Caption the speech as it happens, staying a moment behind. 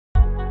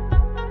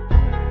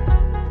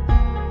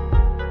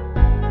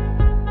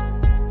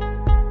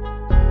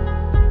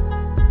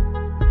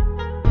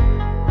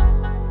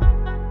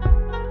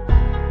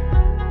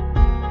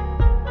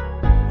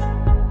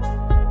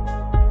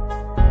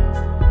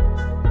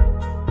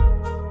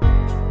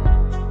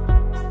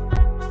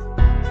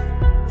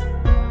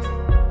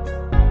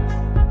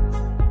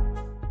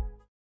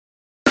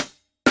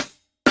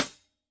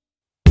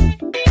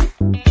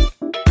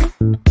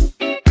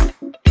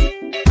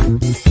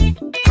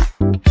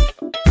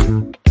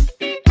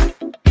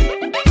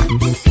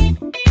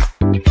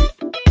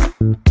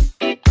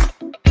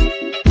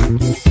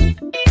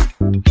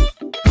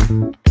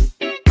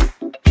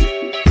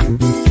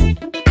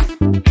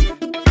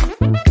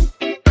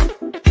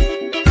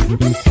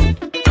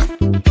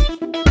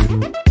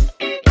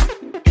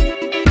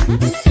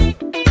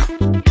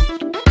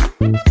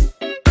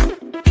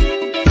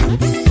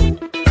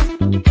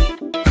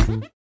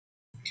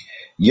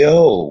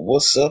Yo,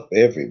 what's up,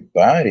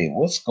 everybody?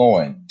 What's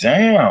going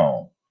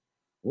down?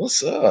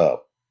 What's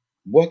up?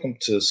 Welcome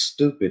to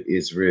Stupid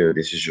is Real.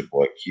 This is your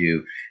boy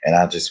Q, and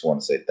I just want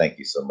to say thank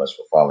you so much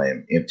for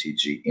following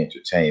MTG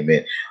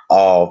Entertainment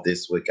all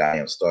this week. I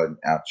am starting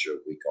out your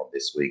week on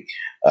this week.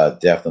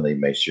 Definitely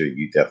make sure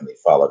you definitely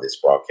follow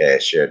this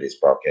broadcast, share this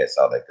broadcast,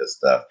 all that good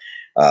stuff.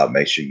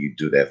 Make sure you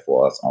do that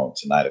for us on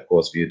tonight. Of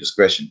course, viewer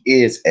discretion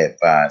is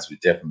advised.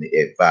 We're definitely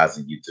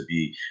advising you to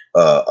be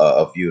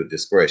a viewer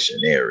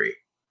discretionary.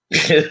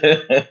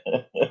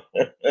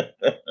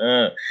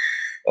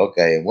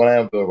 Okay, what I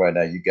am doing right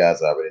now, you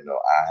guys already know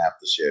I have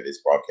to share this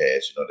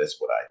broadcast. That's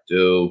what I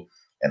do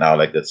and all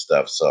that good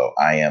stuff. So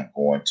I am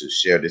going to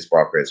share this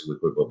broadcast with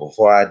you. But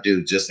before I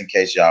do, just in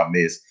case y'all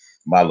missed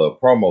my little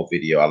promo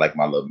video, I like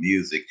my little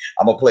music.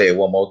 I'm gonna play it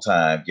one more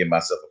time, give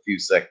myself a few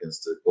seconds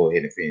to go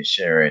ahead and finish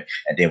sharing,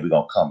 and then we're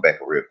gonna come back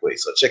real quick.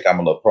 So check out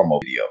my little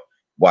promo video.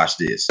 Watch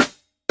this.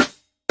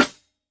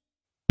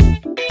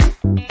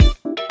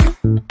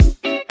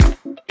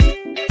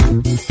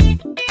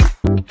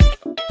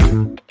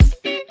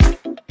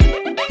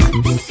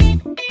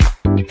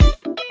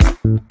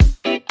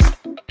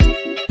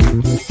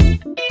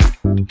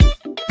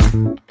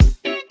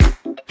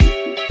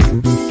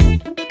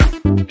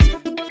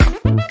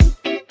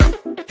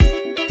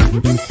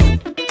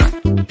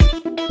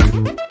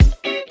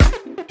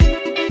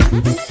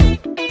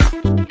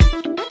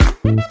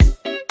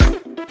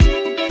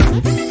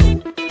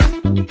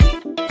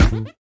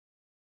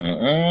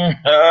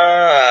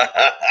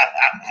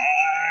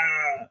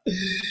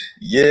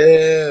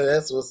 Yeah,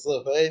 that's what's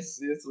up. Hey,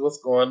 sis, what's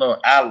going on?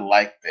 I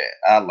like that.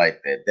 I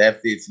like that.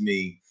 That fits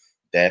me.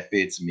 That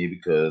fits me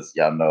because if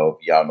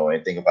y'all know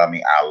anything about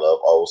me, I love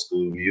old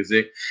school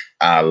music.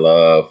 I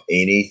love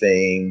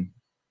anything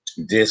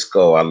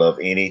disco. I love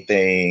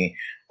anything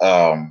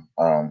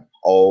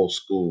old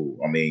school.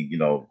 I mean,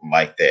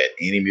 like that.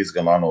 Any music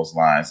along those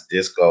lines.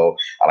 Disco.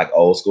 I like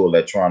old school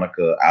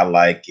electronica. I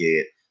like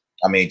it.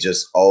 I mean,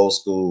 just old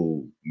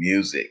school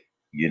music,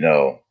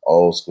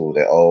 old school,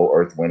 that old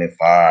Earth, Wind and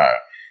Fire,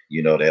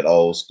 that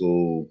old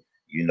school,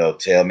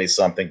 tell me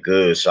something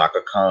good,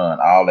 Shaka Khan,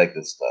 all that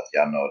good stuff.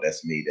 Y'all know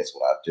that's me. That's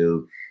what I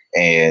do.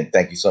 And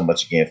thank you so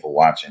much again for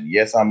watching.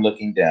 Yes, I'm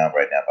looking down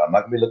right now, but I'm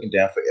not gonna be looking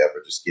down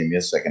forever. Just give me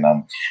a second.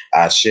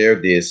 I share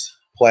this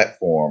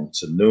platform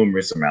to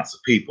numerous amounts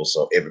of people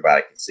so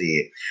everybody can see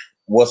it.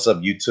 What's up,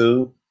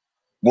 YouTube?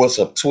 What's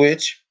up,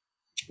 Twitch?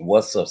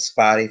 What's up,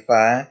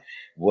 Spotify?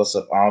 What's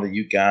up, all of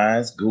you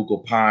guys?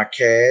 Google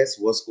Podcasts.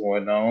 What's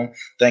going on?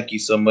 Thank you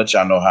so much.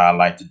 I know how I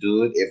like to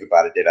do it.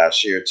 Everybody that I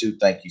share to,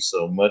 thank you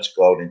so much.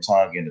 Golden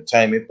Tongue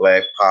Entertainment,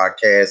 Black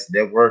Podcast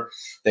Network.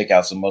 Thank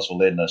y'all so much for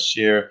letting us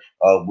share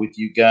with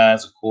you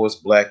guys. Of course,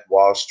 Black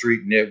Wall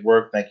Street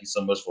Network. Thank you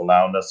so much for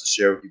allowing us to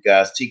share with you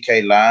guys.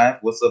 TK Live.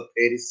 What's up,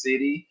 Petty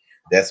City?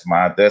 That's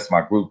my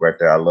group right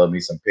there. I love me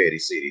some Petty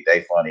City.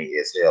 They funny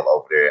as hell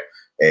over there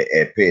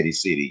at Petty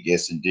City.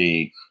 Yes,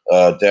 indeed.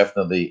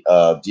 Definitely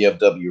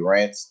DFW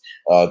Rants.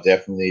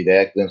 Definitely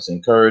that glimpse of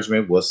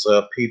encouragement. What's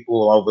up,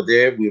 people over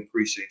there? We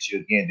appreciate you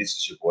again. This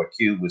is your boy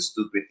Q with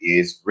Stupid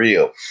is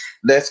Real.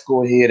 Let's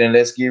go ahead and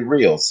let's get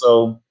real.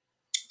 So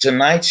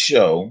tonight's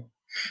show,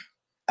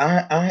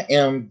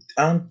 I'm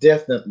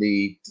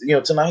definitely,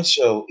 tonight's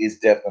show is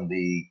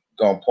definitely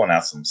gonna point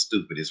out some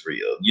stupid is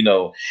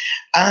real.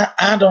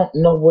 I don't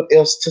know what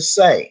else to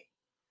say.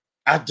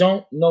 I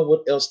don't know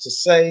what else to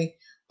say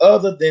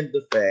other than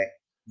the fact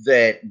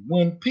that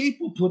when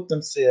people put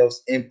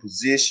themselves in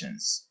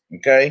positions,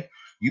 okay,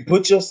 you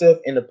put yourself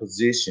in a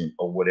position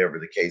or whatever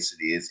the case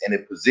it is, in a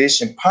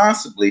position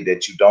possibly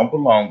that you don't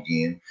belong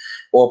in,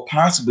 or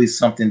possibly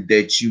something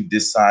that you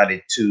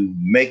decided to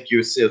make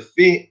yourself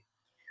fit.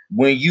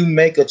 When you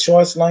make a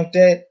choice like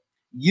that,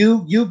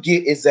 you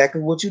get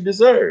exactly what you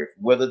deserve,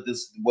 whether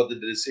the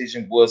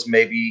decision was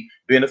maybe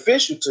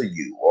beneficial to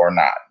you or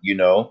not.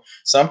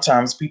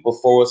 Sometimes people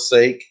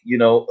forsake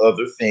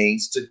other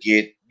things to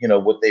get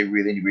what they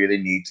really really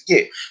need to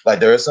get. Like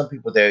there are some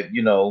people that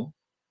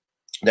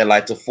that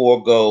like to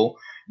forego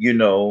you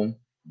know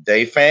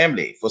their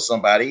family for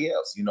somebody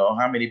else.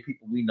 How many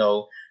people we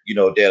know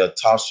that'll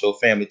toss your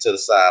family to the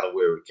side or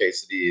wherever the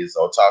case it is,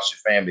 or toss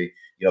your family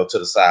to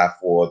the side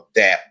for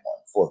that one,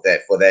 for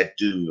that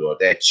dude or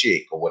that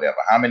chick or whatever.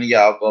 How many of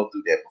y'all go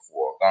through that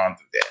before, gone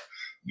through that?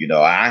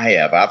 I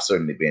have. I've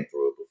certainly been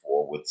through it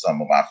before with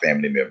some of my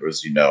family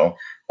members.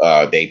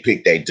 They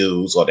pick their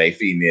dudes or they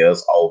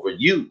females over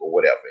you or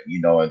whatever,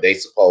 and they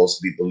supposed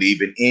to be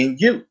believing in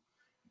you.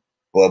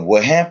 But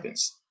what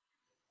happens?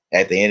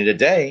 At the end of the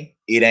day,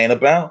 it ain't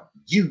about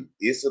you.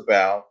 It's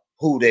about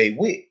who they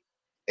with.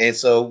 And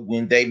so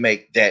when they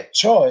make that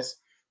choice,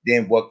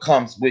 then what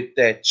comes with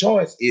that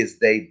choice is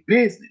their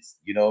business.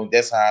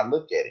 That's how I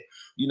look at it.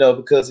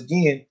 Because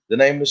again, the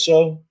name of the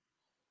show,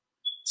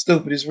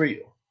 Stupid is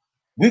Real.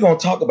 We're going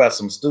to talk about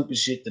some stupid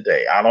shit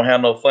today. I don't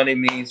have no funny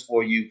memes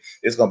for you.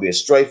 It's going to be a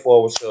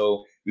straightforward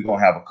show. We're going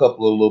to have a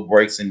couple of little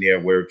breaks in there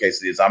where in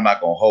case it is. I'm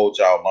not going to hold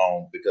y'all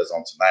long because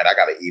on tonight I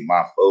got to eat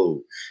my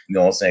food. You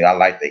know what I'm saying? I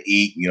like to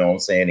eat, you know what I'm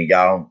saying? And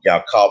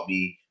y'all caught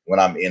me when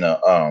I'm in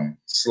a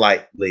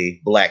slightly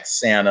Black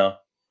Santa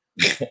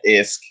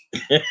esque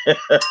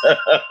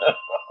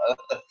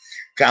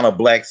kind of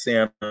Black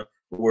Santa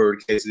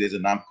word case it is,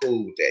 and I'm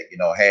cool with that. You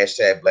know,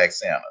 hashtag Black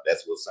Santa.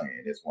 That's what's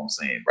saying. That's what I'm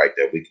saying right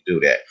there. We can do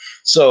that.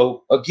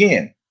 So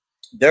again,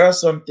 there are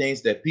some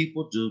things that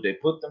people do. They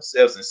put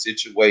themselves in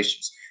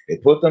situations. They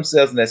put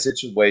themselves in that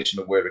situation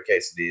of where the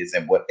case it is,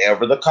 and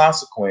whatever the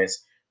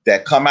consequence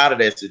that come out of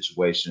that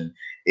situation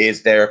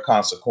is their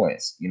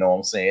consequence. You know what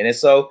I'm saying? And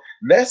so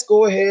let's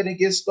go ahead and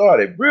get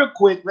started. Real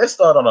quick, let's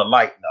start on a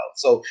light note.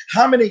 So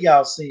how many of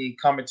y'all seen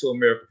Coming to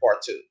America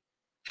Part 2?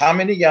 How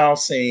many of y'all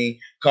seen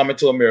Coming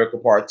to America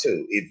Part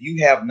 2? If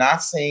you have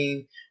not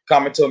seen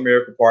Coming to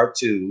America Part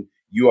 2,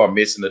 you are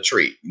missing a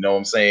treat. You know what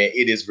I'm saying?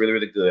 It is really,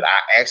 really good. I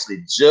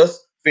actually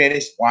just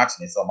finished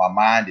watching it, so my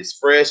mind is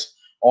fresh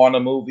on the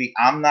movie.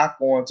 I'm not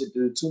going to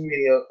do too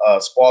many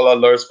spoiler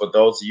alerts for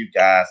those of you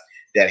guys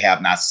that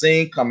have not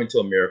seen Coming to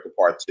America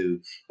Part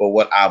 2. But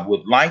what I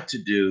would like to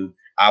do,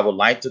 I would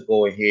like to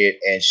go ahead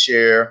and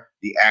share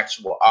the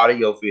actual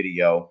audio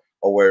video,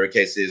 or whatever the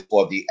case is,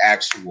 for the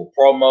actual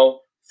promo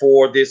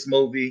for this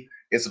movie.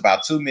 It's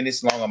about 2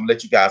 minutes long. I'm gonna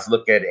let you guys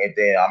look at it, and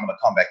then I'm gonna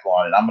come back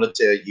on and I'm gonna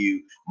tell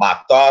you my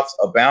thoughts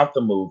about the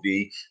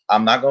movie.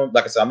 I'm not gonna,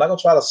 like I said, I'm not gonna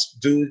try to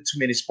do too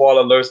many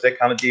spoiler alerts, that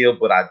kind of deal,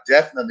 but I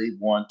definitely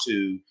want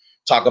to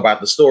talk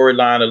about the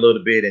storyline a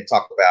little bit and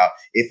talk about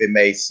if it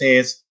made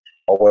sense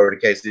or whatever the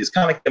case is.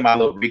 Kind of give my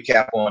little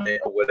recap on it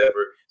or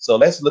whatever. So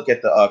let's look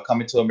at the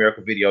Coming to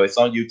America video. It's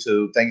on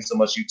YouTube. Thank you so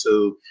much,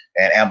 YouTube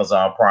and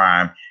Amazon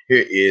Prime.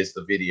 Here is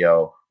the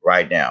video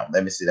right now.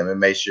 Let me see. Let me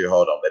make sure.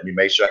 Hold on. Let me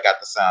make sure I got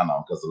the sound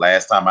on, because the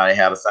last time I didn't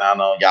have the sound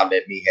on, y'all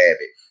let me have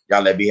it.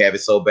 Y'all let me have it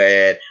so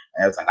bad.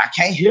 And I was like, I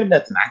can't hear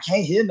nothing. I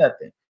can't hear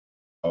nothing.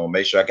 I'm gonna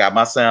make sure I got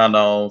my sound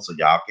on so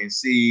y'all can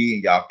see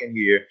and y'all can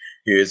hear.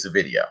 Here's the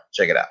video.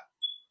 Check it out.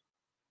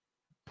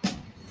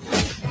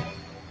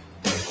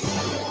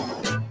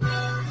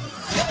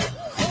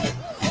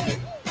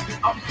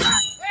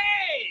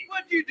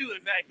 You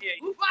doing back here?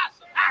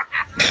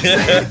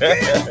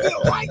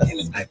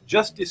 I've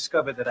just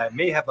discovered that I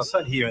may have a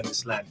son here in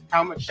this land.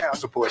 How much child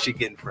support is she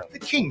getting from? The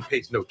king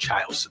pays no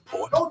child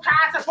support. No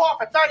child support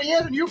for 30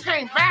 years and you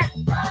came back?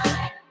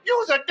 You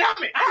was a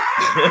dummy.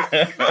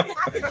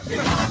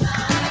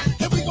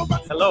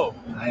 Hello,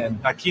 I am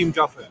Hakim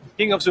Jaffer,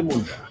 king of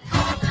Zamunda.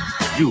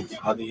 You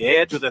are the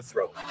heir to the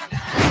throne.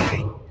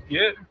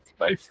 Yes,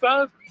 my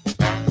son.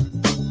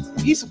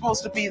 He's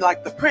supposed to be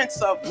like the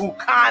prince of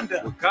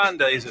Wakanda.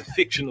 Wakanda is a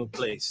fictional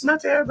place. Not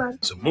to everybody.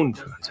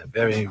 Zamunda is a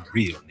very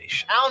real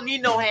nation. I don't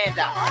need no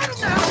handout.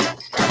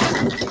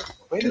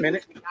 Wait a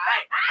minute. All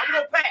right, I'm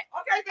gonna pack.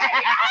 Okay,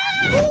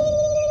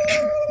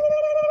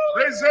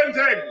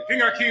 Presenting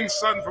King Akim's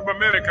son from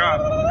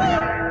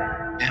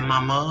America. And my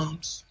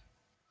mom's.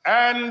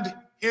 And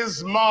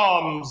his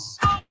mom's.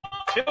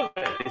 Children,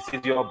 this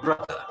is your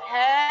brother.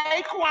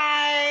 Hey,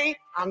 Quine.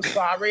 I'm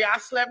sorry I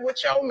slept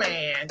with your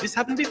man. This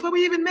happened before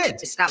we even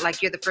met. It's not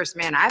like you're the first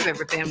man I've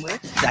ever been with.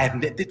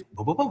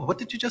 What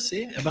did you just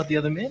say about the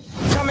other men?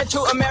 Coming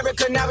to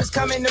America, now it's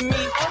coming to me.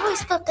 I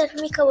always thought that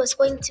Mika was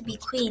going to be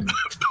queen.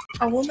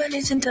 A woman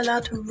isn't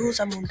allowed to rule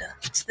Zamunda.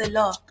 It's the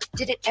law.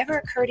 Did it ever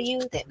occur to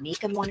you that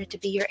Mika wanted to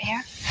be your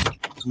heir?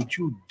 Don't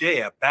you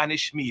dare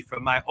banish me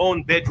from my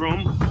own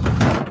bedroom.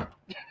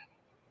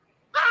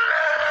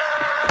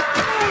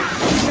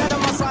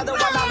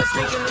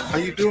 How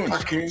you doing,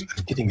 King?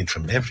 Getting it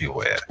from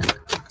everywhere.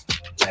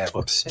 I have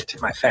upset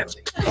my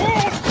family.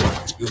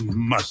 You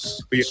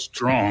must be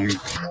strong.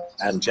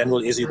 And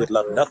General Izzy would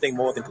love nothing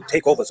more than to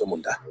take over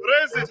Zamunda.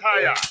 Raise it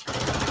higher.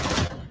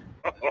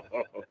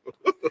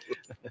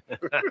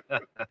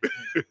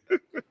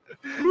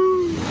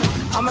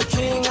 I'm a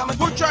king,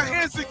 Put your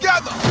hands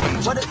together.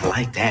 I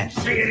like that.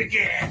 Say it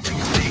again.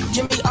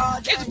 give me all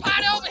It's a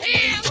party over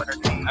here.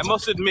 I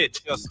must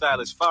admit, your style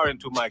is foreign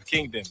to my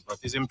kingdom, but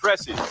it's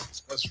impressive.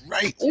 That's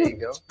right. There you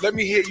go. Let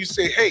me hear you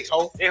say, hey,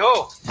 ho. Hey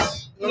ho!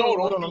 No,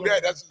 don't do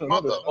that. That's his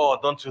mother. Oh,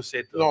 don't you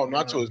say that. No,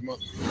 not to his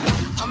mother.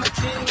 I'm a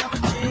king, I'm a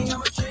king,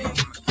 I'm a king.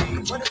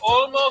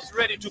 Almost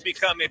ready to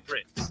become a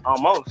prince.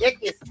 Almost. Get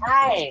this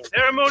time.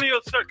 Ceremonial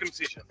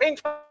circumcision.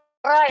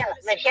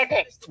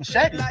 Machete.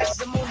 Machete?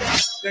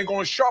 They're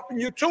going to sharpen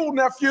you too,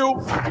 nephew.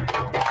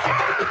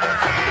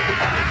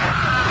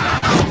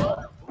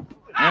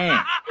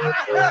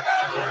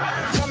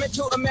 Coming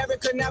to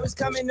America, now it's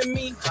coming to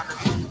me.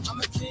 I'm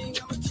a king,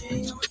 I'm a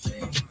king, I'm a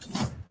king.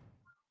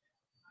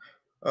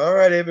 All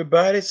right,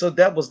 everybody. So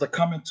that was the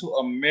Coming to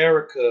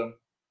America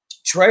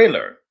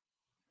trailer.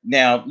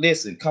 Now,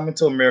 listen, Coming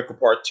to America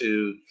Part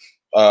 2.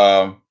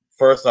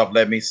 First off,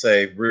 let me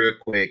say real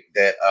quick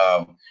that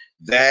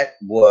that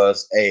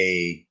was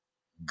a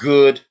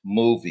good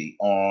movie.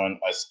 On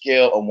a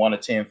scale of 1 to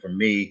 10 for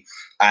me,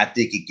 I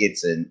think it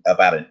gets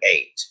about an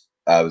 8.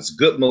 It was a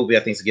good movie. I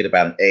think it's get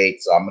about an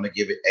 8. So I'm gonna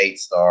give it 8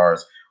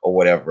 stars or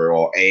whatever,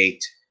 or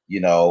 8,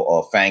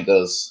 or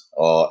fingers,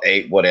 or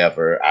 8,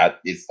 whatever. I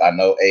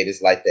know 8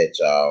 is like that,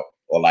 y'all,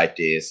 or like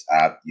this.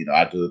 I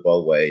do it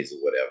both ways or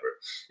whatever.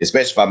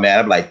 Especially if I'm mad,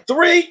 I'm like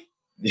 3.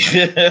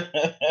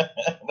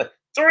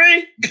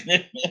 3?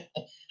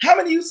 How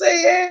many you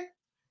say, Ed?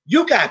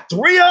 You got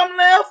 3 of them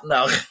left?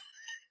 No.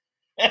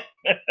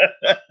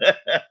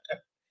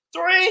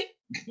 3?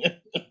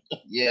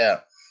 Yeah.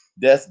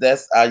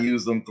 That's I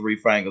use them 3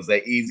 fingers.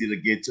 They're easy to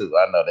get to.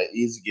 I know they're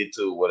easy to get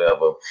to,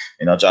 whatever.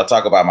 You know, y'all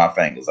talk about my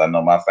fingers. I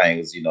know my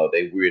fingers, you know,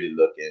 they really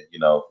looking, you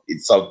know.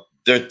 It's so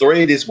the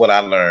 3 is what I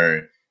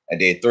learned,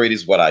 and then 3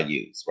 is what I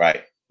use,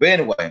 right? But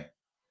anyway,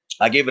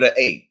 I give it an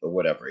 8 or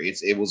whatever.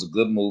 It was a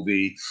good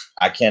movie.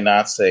 I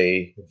cannot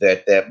say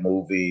that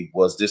movie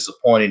was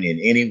disappointing in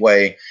any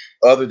way,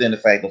 other than the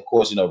fact, of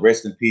course, you know,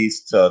 rest in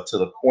peace to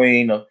the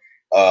Queen, or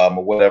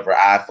whatever.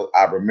 I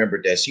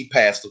remember that she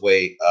passed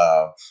away.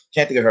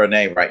 Can't think of her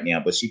name right now,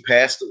 but she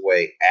passed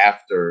away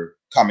after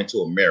coming to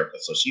America.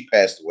 So she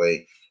passed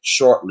away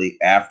shortly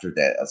after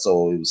that.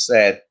 So it was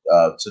sad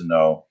to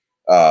know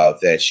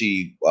that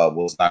she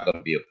was not going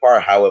to be a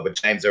part. However,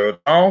 James Earl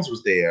Jones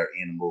was there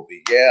in the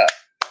movie. Yeah.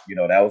 You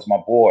know, that was my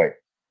boy.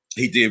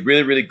 He did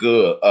really, really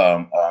good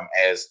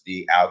as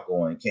the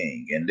outgoing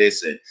king. And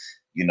listen,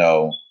 you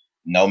know,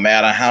 no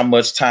matter how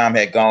much time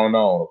had gone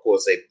on, of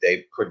course,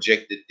 they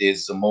projected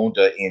this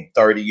Zamunda in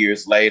 30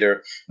 years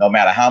later. No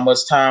matter how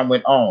much time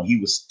went on, he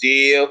was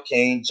still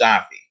King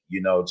Joffrey.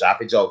 You know,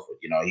 Joffrey Joffrey.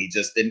 You know, he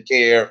just didn't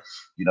care.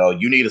 You know,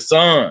 you need a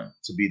son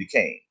to be the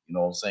king. You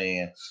know what I'm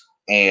saying?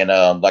 And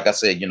like I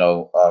said, you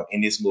know,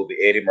 in this movie,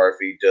 Eddie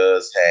Murphy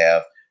does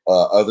have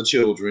other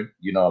children.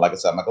 You know, like I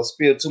said, I'm not gonna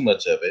spill too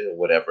much of it or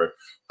whatever.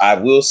 I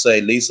will say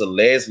Lisa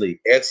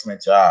Leslie,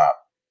 excellent job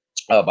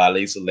by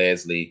Lisa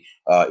Leslie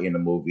in the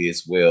movie,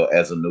 as well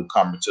as a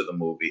newcomer to the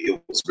movie.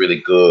 It was really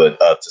good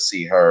to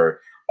see her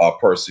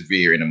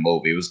persevere in the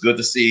movie. It was good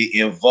to see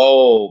En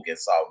Vogue and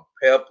Salt and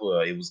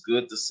Pepper. It was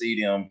good to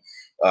see them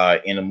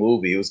in the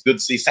movie. It was good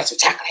to see Such a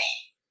Chocolate.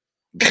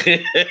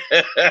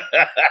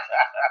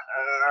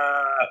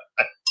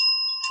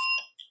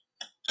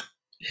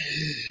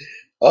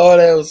 Oh,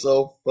 that was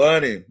so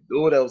funny.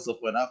 Oh, that was so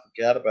funny. I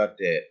forgot about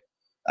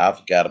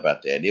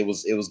that. It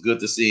was good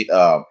to see.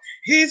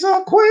 He's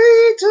a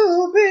queen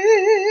to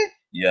be.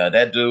 Yeah,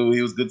 that dude.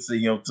 He was good to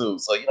see him too.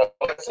 So you know,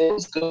 like I said, it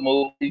was a good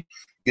movie.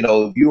 You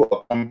know, if you are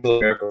a Coming to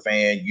America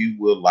fan, you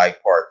will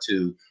like part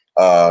 2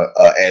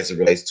 as it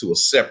relates to a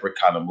separate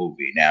kind of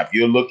movie. Now, if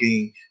you're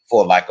looking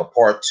for like a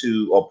part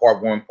 2 or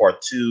part 1,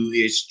 part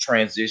 2-ish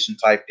transition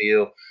type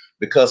deal,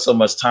 because so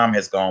much time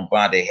has gone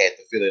by, they had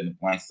to fill in the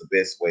blanks the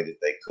best way that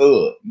they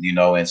could, you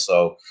know. And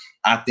so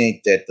I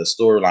think that the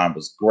storyline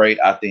was great.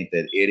 I think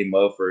that Eddie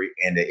Murphy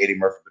and the Eddie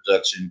Murphy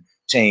production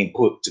team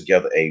put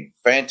together a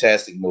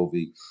fantastic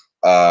movie.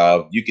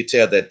 You could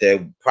tell that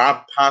there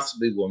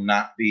possibly will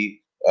not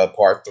be a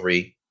part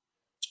 3.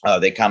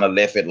 They kind of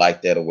left it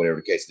like that or whatever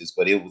the case is,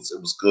 but it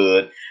was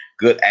good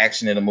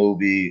action in the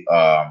movie.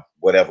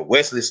 Whatever.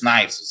 Wesley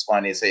Snipes was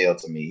funny as hell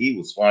to me. He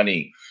was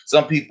funny.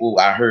 Some people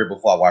I heard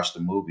before I watched the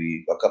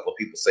movie, a couple of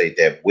people say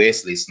that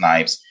Wesley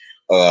Snipes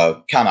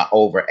kind of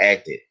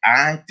overacted.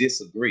 I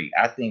disagree.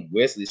 I think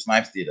Wesley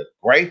Snipes did a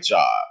great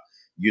job,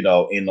 you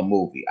know, in the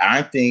movie.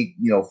 I think,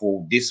 you know,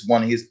 for this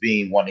one,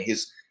 being one of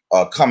his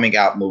coming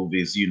out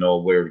movies, you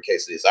know, whatever the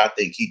case is, I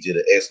think he did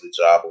an excellent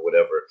job or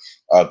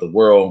whatever. The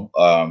world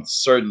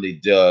certainly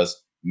does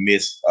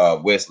miss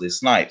Wesley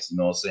Snipes. You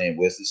know what I'm saying?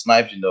 Wesley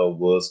Snipes, you know,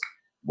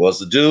 was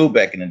the dude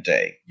back in the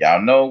day. Y'all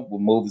know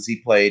what movies he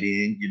played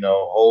in. You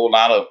know, whole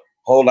lot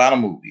of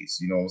movies.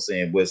 You know what I'm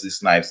saying? Wesley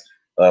Snipes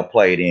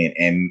played in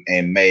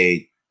and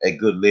made a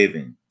good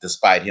living,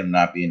 despite him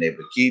not being able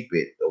to keep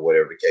it or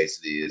whatever the case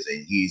it is.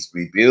 And he's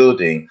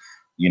rebuilding.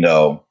 You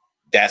know,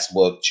 that's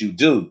what you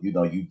do. You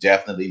know, you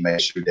definitely make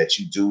sure that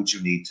you do what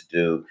you need to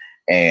do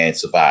and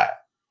survive.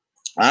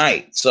 All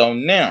right. So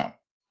now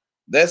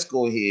let's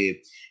go ahead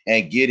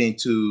and get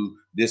into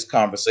this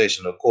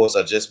conversation. Of course,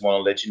 I just want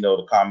to let you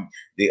know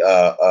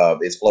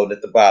it's floating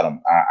at the bottom.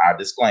 Our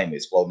disclaimer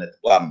is floating at the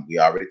bottom. We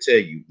already tell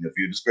you, if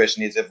your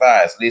discretion is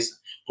advised. Listen,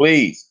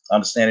 please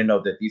understand and know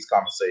that these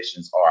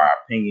conversations are our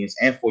opinions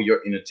and for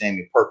your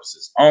entertainment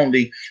purposes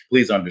only.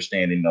 Please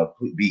understand and know,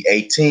 be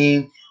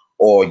 18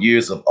 or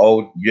years of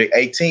old. You're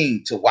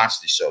 18 to watch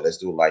this show. Let's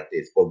do it like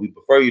this. But we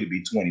prefer you to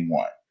be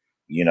 21.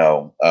 You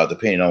know,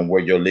 depending on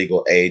where your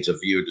legal age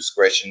of viewer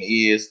discretion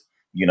is.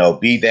 You know,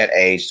 be that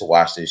age to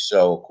watch this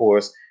show. Of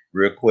course,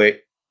 real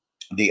quick,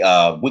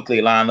 the weekly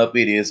lineup,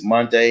 it is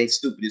Monday,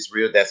 Stupid is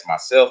Real. That's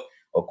myself.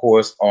 Of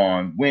course,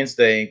 on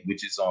Wednesday,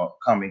 which is on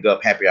coming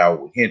up, Happy Hour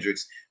with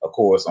Hendrix. Of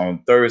course,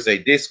 on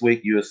Thursday this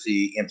week, you'll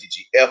see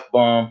MTG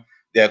F-Bomb.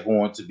 They're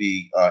going to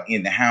be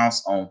in the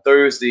house on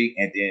Thursday.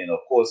 And then, of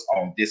course,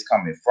 on this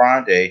coming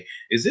Friday,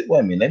 wait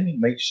a minute, let me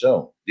make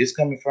sure. This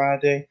coming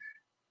Friday?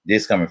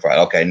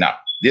 Okay, now.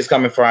 This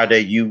coming Friday,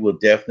 you will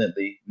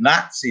definitely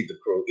not see the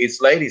crew. It's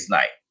ladies'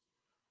 night.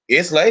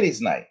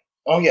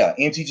 Oh, yeah,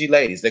 MTG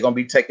Ladies. They're going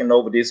to be taking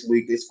over this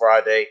week, this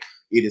Friday.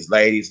 It is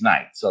ladies'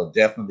 night. So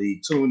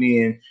definitely tune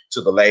in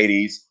to the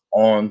ladies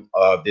on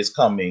this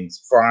coming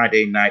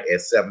Friday night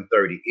at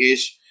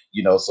 7:30-ish.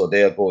 you know, so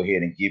they'll go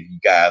ahead and give you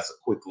guys a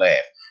quick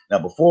laugh. Now,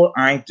 before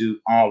I do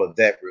all of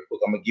that real quick,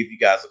 I'm going to give you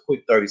guys a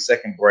quick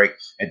 30-second break,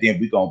 and then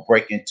we're going to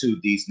break into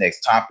these next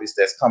topics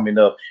that's coming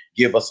up.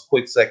 Give us a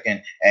quick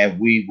second, and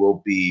we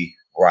will be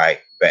right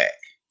back.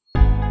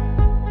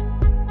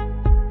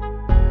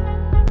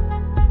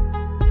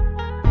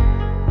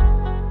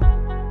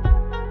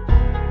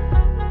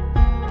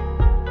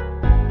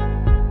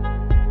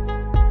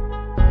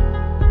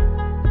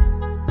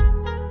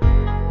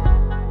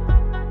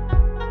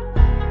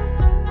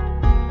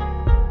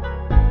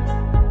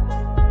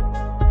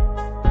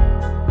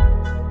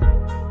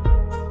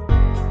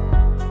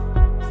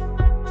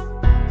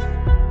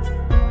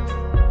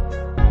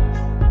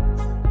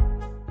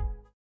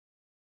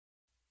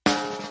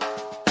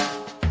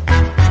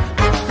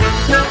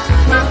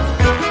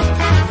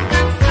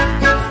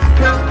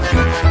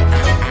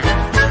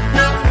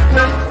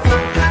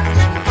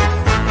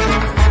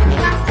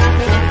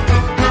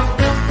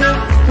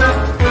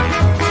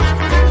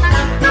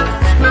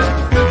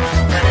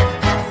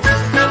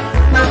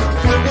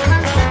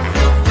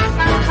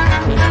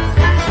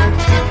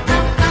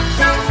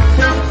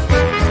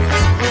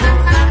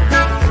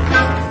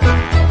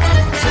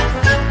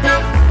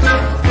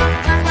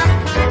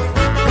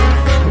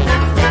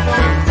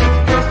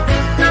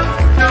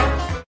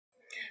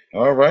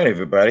 All right,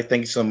 everybody.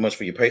 Thank you so much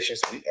for your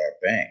patience. We are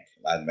back.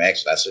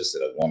 Actually, I should have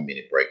said a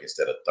 1-minute break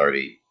instead of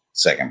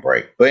 30-second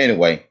break. But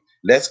anyway,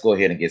 let's go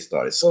ahead and get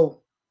started.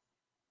 So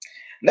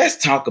let's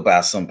talk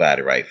about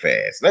somebody right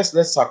fast.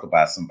 Let's talk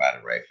about somebody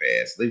right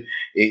fast.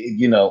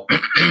 You know,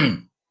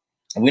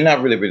 we're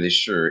not really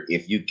sure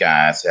if you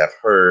guys have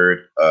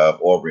heard of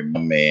or remember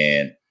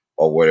man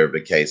or whatever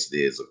the case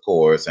is, of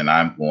course. And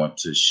I'm going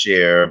to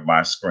share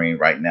my screen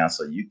right now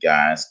so you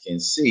guys can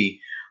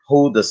see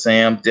who the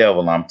Sam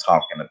Devil I'm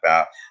talking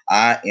about.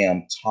 I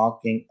am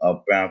talking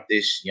about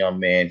this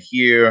young man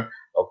here,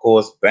 of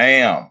course,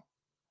 bam,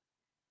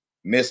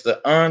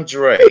 Mr.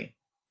 Andre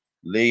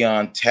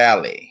Leon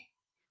Talley.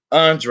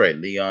 Andre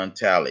Leon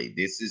Talley.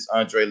 This is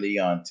Andre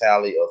Leon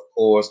Talley, of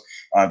course.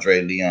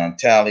 Andre Leon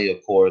Talley,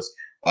 of course,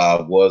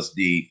 was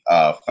the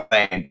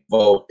famed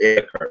Vogue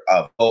editor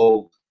of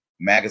Vogue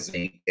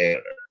magazine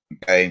editor,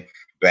 okay,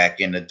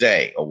 back in the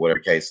day, or whatever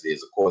the case it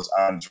is. Of course,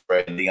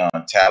 Andre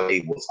Leon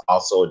Talley was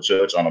also a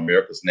judge on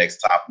America's Next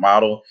Top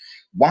Model.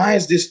 Why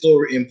is this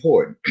story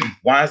important?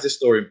 Why is this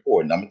story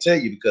important? I'm going to tell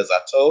you because I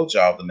told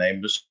y'all the name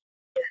of the show,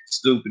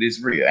 Stupid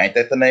is Real. Ain't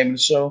that the name of the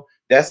show?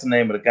 That's the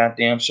name of the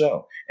goddamn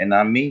show. And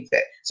I mean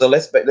that. So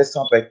let's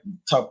talk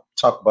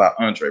about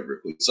Andre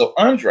real quick. So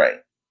Andre,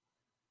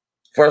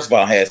 first of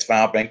all, has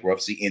filed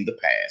bankruptcy in the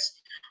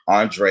past.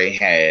 Andre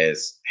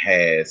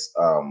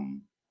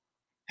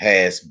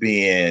has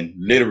been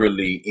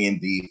literally in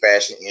the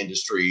fashion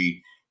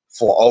industry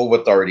for over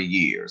 30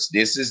 years.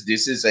 This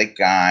is a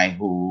guy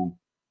who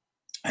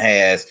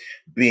has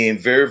been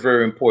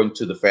very important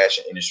to the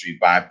fashion industry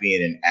by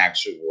being an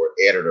actual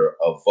editor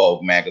of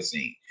Vogue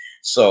magazine.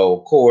 So,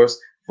 of course,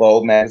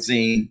 Vogue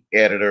magazine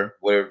editor,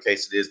 whatever the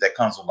case it is, that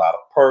comes with a lot of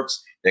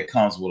perks, that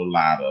comes with a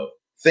lot of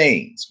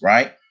things,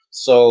 right?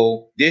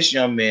 So this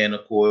young man,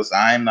 of course,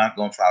 I am not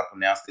going to try to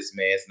pronounce this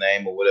man's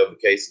name or whatever the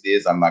case it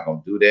is. I'm not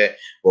going to do that.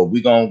 But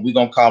we're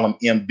gonna call him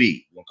MB.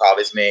 We're going to call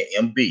this man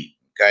MB,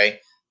 okay?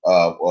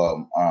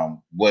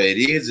 What it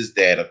is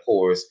that, of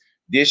course,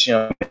 this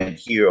young man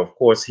here, of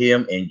course,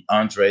 him and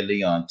Andre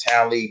Leon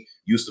Talley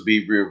used to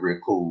be real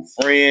cool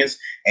friends.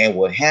 And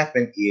what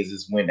happened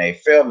is when they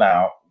fell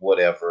out,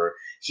 whatever,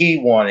 he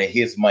wanted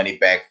his money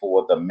back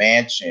for the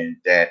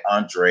mansion that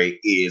Andre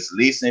is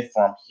leasing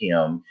from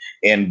him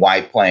in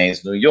White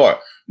Plains, New York.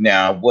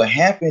 Now, what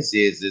happens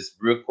is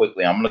real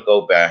quickly, I'm going to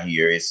go back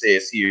here. It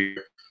says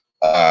here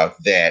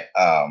that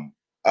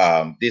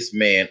this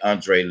man,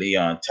 Andre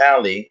Leon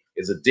Talley,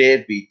 is a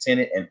deadbeat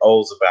tenant and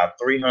owes about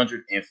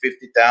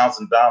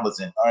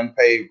 $350,000 in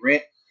unpaid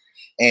rent.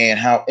 And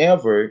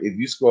however, if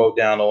you scroll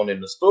down on in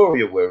the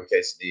story or whatever the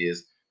case it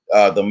is,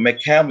 the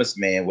McCamus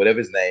man, whatever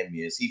his name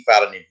is, he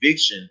filed an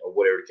eviction or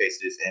whatever the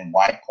case is in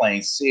White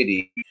Plains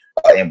City,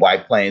 in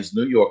White Plains,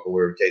 New York, or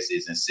whatever the case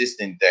is,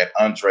 insisting that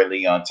Andre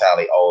Leon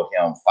Talley owed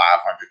him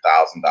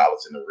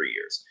 $500,000 in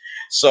arrears.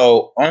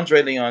 So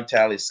Andre Leon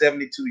Talley,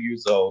 72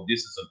 years old. This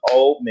is an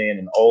old man,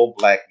 an old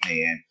black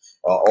man,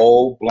 an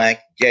old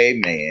black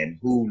gay man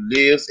who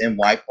lives in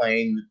White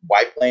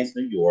Plains,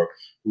 New York,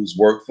 who's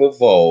worked for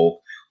Vogue,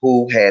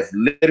 who has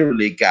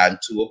literally gotten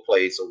to a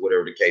place or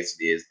whatever the case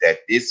it is that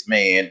this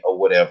man or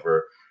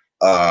whatever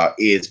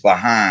is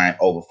behind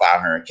over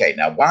 $500K.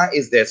 Now, why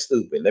is that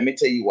stupid? Let me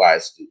tell you why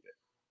it's stupid.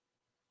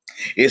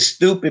 It's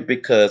stupid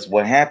because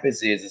what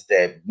happens is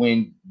that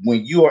when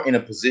you are in a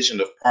position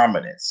of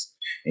prominence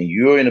and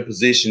you're in a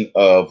position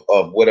of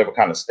whatever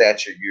kind of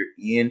stature you're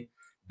in,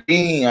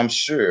 being, I'm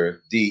sure,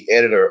 the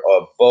editor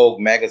of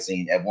Vogue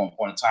magazine at one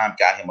point in time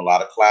got him a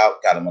lot of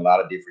clout, got him a lot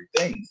of different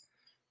things.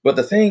 But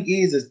the thing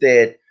is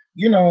that,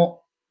 you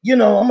know, I'm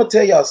gonna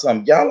tell y'all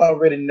something. Y'all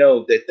already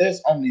know that there's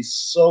only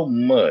so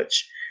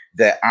much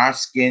that our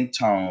skin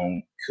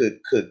tone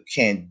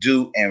can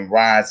do and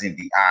rise in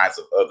the eyes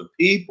of other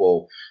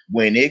people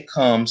when it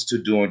comes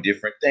to doing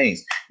different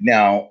things.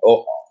 Now,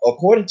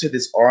 according to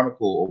this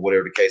article or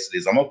whatever the case it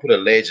is, I'm gonna put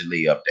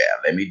allegedly up there.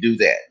 Let me do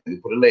that. Let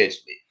me put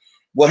allegedly.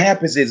 What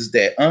happens is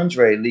that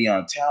Andre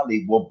Leon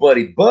Talley were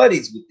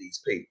buddies with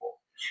these people.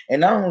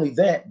 And not only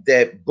that,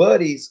 that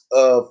buddies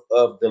of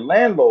the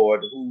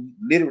landlord who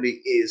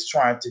literally he's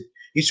trying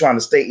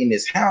to stay in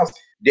his house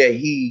that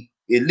he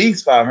at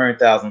least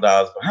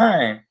 $500,000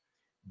 behind.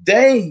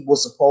 They were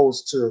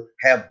supposed to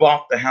have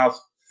bought the house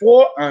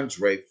for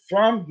Andre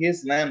from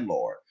his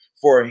landlord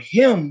for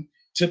him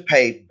to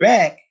pay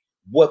back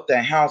what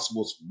the house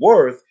was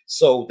worth,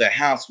 so the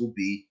house will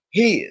be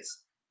his.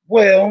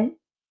 Well,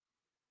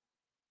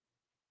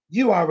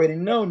 you already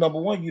know, number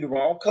one, you're the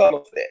wrong color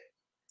for that.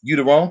 You're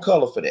the wrong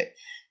color for that.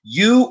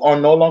 You are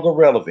no longer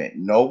relevant.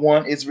 No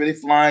one is really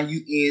flying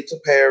you into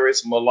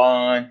Paris,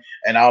 Milan,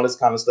 and all this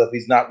kind of stuff.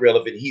 He's not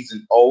relevant. He's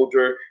an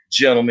older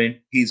gentleman.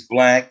 He's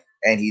black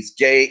and he's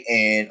gay.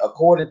 And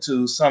according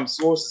to some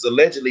sources,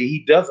 allegedly,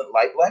 he doesn't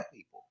like black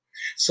people.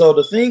 So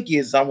the thing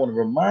is, I want to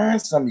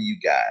remind some of you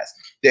guys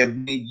that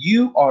when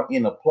you are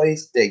in a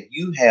place that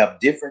you have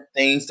different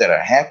things that are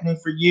happening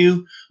for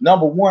you,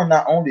 number one,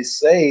 not only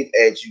save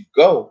as you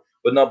go,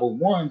 but number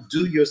one,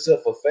 do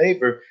yourself a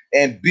favor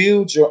and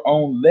build your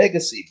own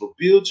legacy, but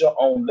build your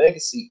own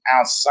legacy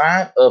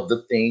outside of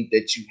the thing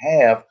that you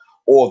have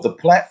or the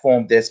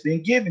platform that's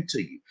been given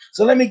to you.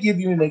 So let me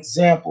give you an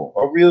example,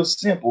 a real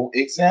simple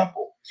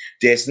example.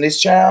 Destiny's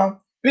Child,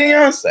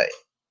 Beyonce.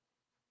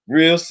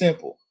 Real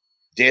simple.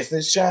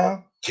 Destiny's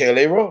Child,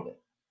 Kelly Rowland.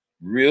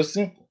 Real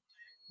simple.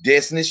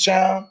 Destiny's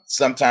Child,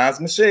 sometimes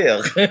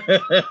Michelle.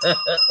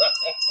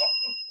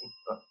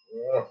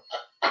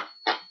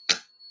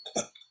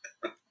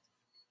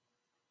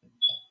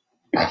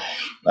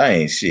 I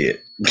ain't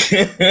shit.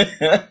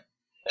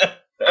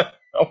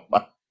 Oh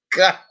my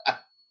God.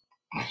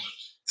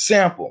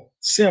 Simple.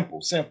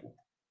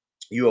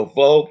 You're a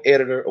Vogue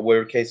editor or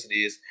whatever case it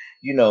is.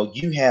 You know,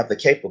 you have the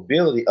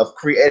capability of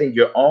creating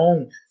your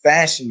own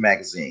fashion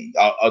magazine.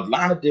 A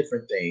lot of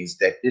different things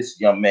that this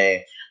young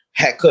man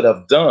could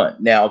have done.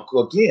 Now,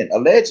 again,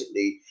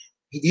 allegedly,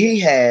 he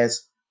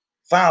has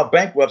filed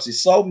bankruptcy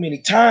so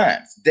many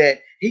times that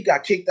he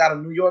got kicked out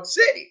of New York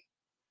City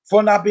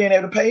for not being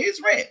able to pay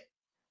his rent.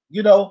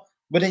 You know,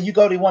 but then you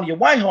go to one of your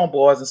white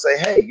homeboys and say,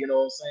 hey, you know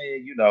what I'm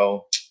saying? You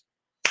know,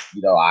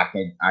 I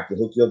can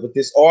hook you up with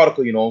this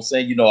article, you know what I'm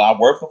saying? You know, I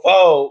work for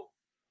Vogue.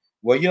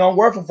 Well, you don't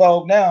work for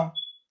Vogue now.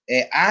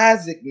 And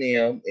Isaac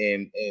them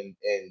and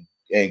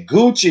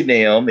Gucci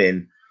them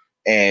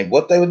and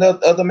what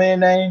the other man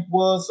name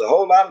was, a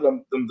whole lot of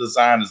them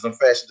designers, them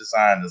fashion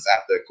designers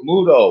out there,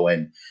 Camuto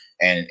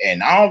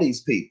and all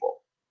these people,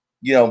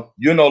 you know,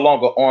 you're no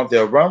longer on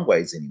their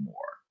runways anymore,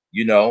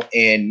 you know,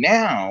 and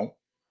now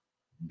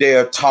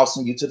they're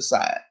tossing you to the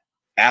side.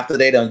 After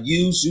they done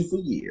used you for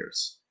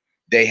years,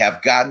 they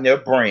have gotten their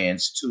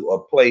brands to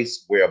a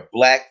place where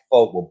black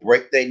folk will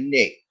break their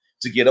neck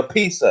to get a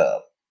piece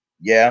of.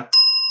 Yeah,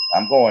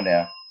 I'm going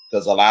there.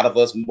 Because a lot of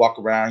us, we walk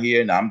around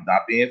here, and I'm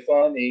not being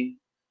funny.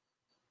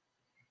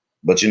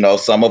 But, you know,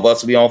 some of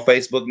us, we on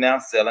Facebook now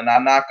selling our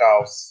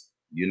knockoffs,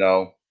 you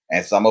know.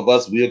 And some of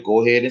us, we'll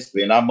go ahead and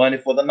spend our money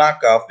for the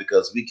knockoff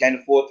because we can't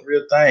afford the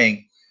real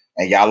thing.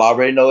 And y'all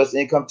already know it's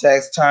income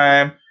tax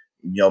time.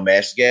 You know,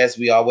 mash gas,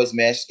 we always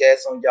mash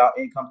gas on y'all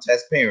income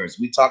tax parents.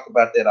 We talk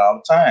about that all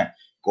the time.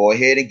 Go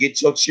ahead and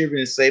get your children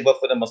and save up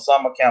for them a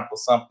summer camp or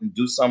something.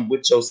 Do something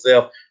with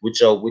yourself,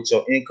 with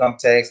your income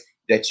tax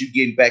that you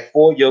getting back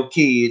for your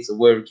kids or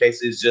whatever the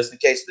case is, just in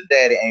case the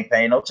daddy ain't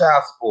paying no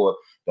child support.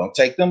 Don't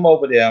take them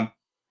over there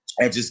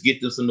and just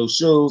get them some new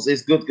shoes.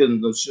 It's good to get them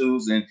new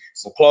shoes and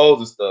some clothes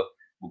and stuff.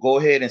 But go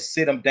ahead and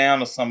sit them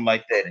down or something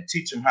like that and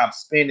teach them how to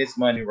spend this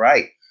money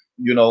right.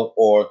 You know,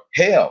 or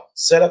hell,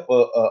 set up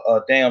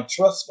a damn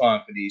trust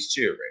fund for these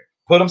children.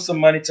 Put them some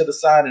money to the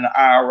side in an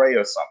IRA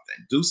or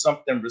something. Do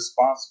something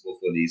responsible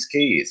for these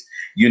kids.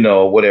 You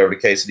know, whatever the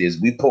case it is.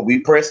 We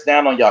press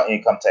down on y'all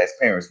income tax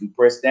parents. We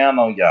press down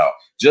on y'all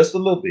just a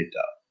little bit,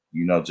 though.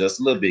 You know, just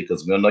a little bit,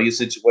 because we don't know your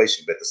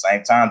situation. But at the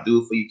same time,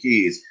 do it for your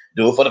kids.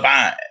 Do it for the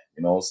vine.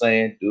 You know what I'm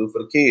saying? Do it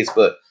for the kids.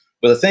 But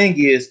the thing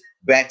is,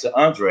 back to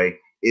Andre,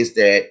 is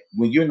that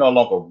when you're no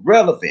longer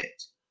relevant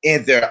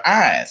in their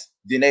eyes,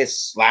 then they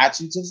slide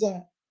you to the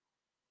side.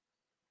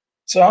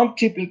 So I'm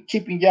keeping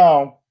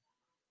y'all,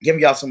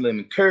 giving y'all some little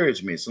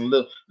encouragement, some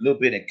little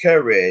bit of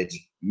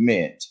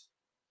encouragement,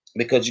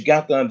 because you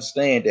got to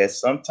understand that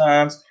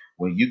sometimes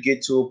when you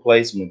get to a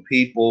place when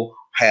people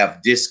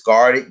have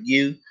discarded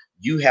you,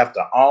 you have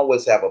to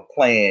always have a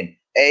plan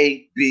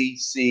A, B,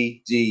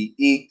 C, D,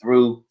 E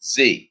through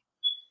Z,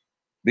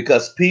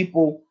 because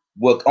people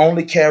will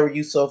only carry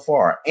you so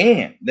far.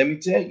 And let me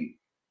tell you,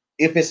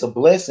 if it's a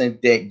blessing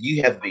that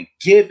you have been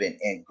given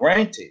and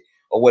granted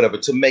or whatever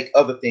to make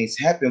other things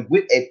happen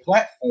with a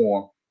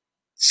platform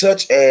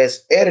such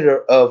as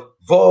editor of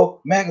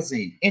Vogue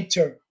magazine,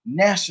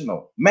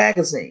 international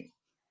magazine,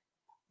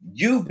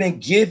 you've been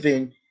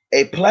given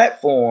a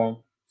platform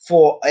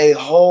for a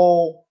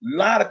whole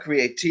lot of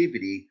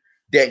creativity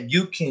that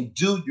you can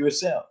do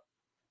yourself.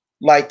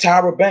 Like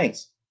Tyra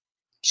Banks.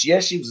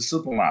 Yes, she was a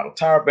supermodel.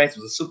 Tyra Banks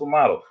was a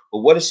supermodel. But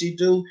what did she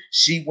do?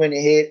 She went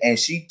ahead and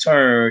she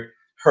turned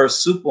her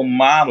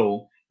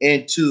supermodel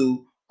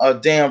into a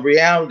damn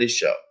reality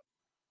show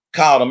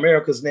called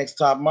America's Next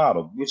Top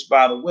Model, which,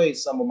 by the way,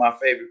 some of my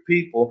favorite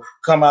people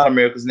come out of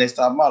America's Next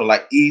Top Model,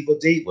 like Eva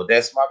Diva.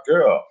 That's my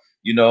girl.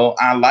 You know,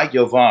 I like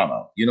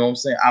Giovanna. You know what I'm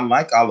saying? I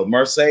like all of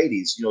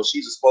Mercedes. You know,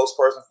 she's a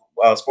spokesperson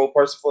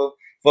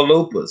for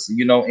lupus,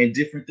 you know, and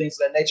different things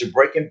of that nature,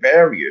 breaking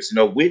barriers. You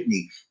know,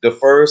 Whitney, the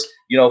first,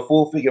 you know,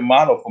 full figure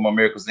model from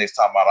America's Next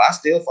Top Model. I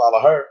still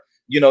follow her.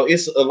 You know,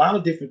 it's a lot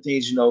of different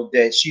things, you know,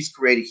 that she's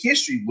created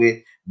history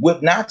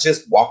with not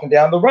just walking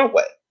down the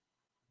runway.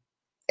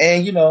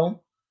 And, you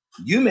know,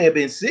 you may have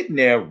been sitting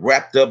there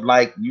wrapped up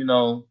like, you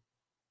know,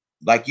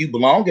 like you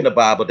belong in the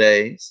Bible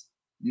days.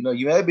 You know,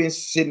 you may have been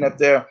sitting up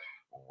there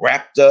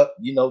wrapped up,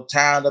 you know,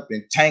 tied up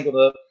and tangled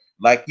up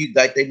like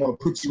they want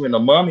to put you in a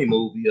mummy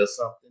movie or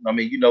something. I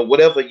mean, you know,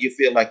 whatever you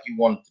feel like you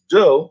want to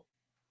do,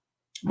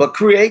 but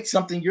create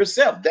something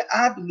yourself. That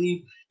I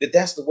believe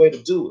that's the way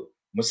to do it.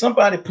 When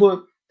somebody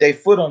put their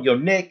foot on your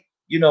neck,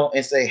 you know,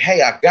 and say,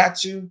 "Hey, I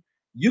got you,"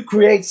 you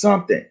create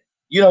something.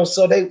 You know,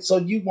 so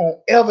you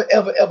won't ever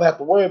have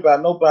to worry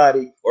about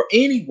nobody or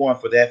anyone,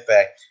 for that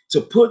fact,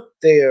 to put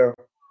their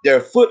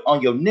foot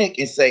on your neck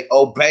and say,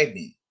 "Oh,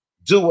 baby,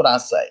 do what I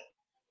say."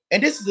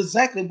 And this is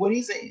exactly what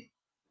he's in.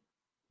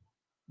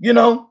 You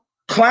know,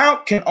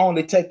 clout can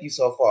only take you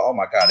so far. Oh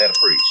my God, that'll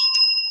preach.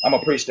 I'm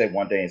gonna preach that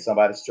one day in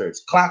somebody's church.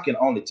 Clout can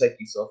only take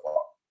you so far.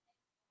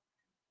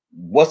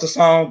 What's the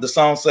song? The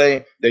song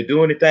say, "They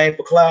do anything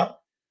for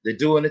clout. They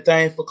do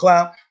anything for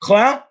clout."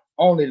 Clout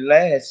only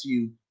lasts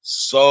you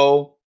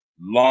so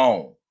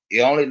long.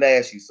 It only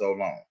lasts you so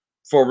long.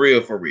 For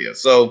real, for real.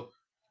 So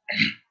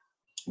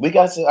we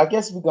got to, I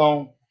guess we're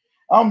going to,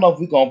 I don't know if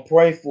we're going to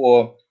pray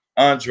for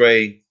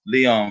Andre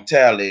Leon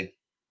Talley,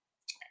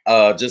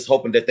 just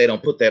hoping that they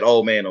don't put that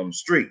old man on the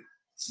street,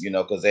 you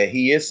know, because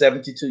he is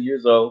 72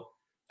 years old.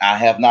 I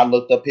have not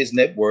looked up his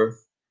net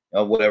worth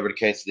or whatever the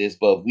case is,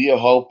 but we are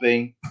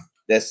hoping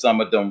that some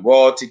of them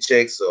royalty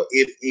checks, or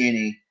if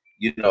any,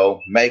 you know,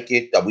 make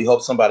it. We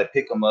hope somebody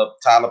pick him up.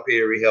 Tyler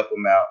Perry help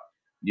him out.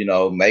 You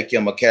know, make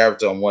him a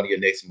character on one of your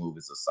next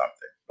movies or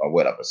something or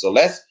whatever. So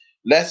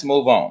let's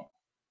move on.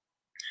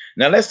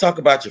 Now let's talk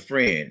about your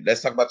friend.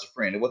 Let's talk about your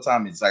friend. And what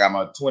time is it? I got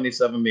my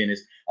 27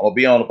 minutes. I'm gonna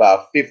be on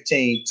about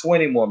 15,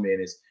 20 more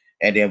minutes,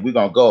 and then we're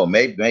gonna go.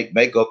 May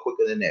go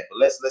quicker than that. But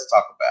let's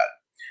talk about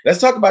it.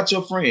 Let's talk about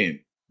your friend,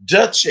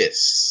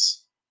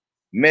 Duchess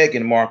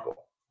Meghan Markle.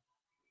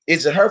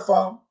 Is it her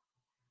fault,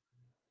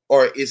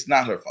 or it's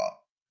not her fault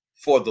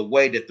for the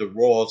way that the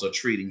royals are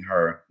treating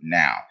her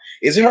now?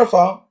 Is it her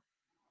fault?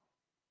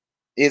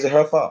 Is it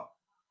her fault?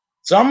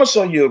 So I'm gonna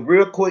show you a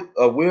real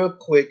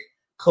quick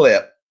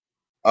clip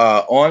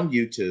on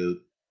YouTube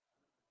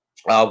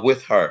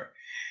with her,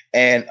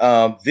 and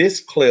this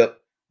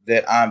clip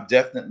that I'm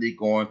definitely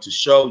going to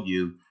show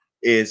you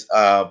is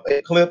a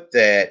clip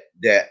that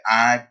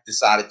I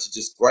decided to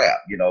just grab.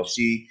 You know,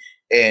 she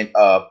and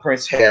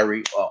Prince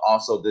Harry,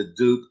 also the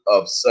Duke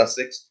of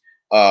Sussex,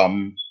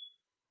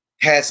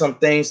 had some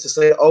things to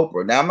say to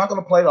Oprah. Now I'm not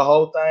going to play the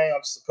whole thing.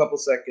 I'm just a couple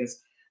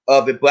seconds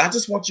of it, but I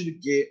just want you to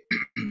get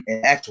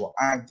an actual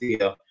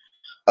idea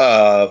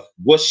of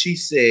what she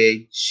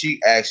said she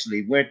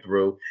actually went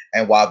through,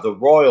 and why the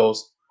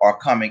royals are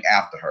coming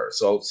after her.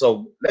 So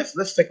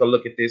let's take a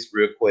look at this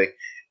real quick.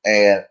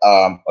 And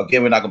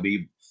again, we're not going to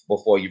be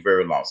before you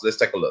very long. So let's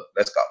take a look.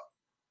 Let's go.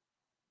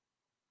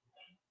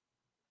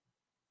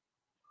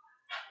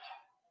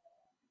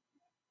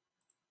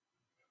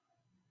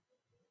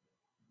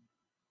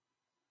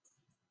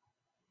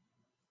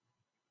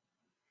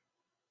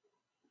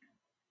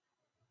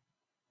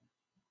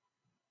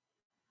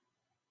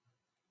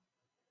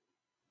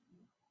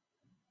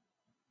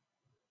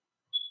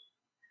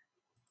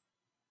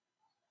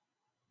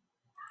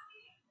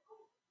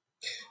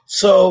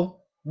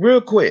 So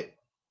real quick,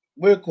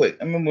 let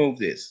me move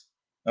this.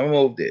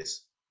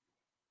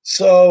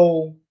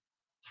 So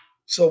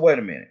wait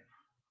a minute.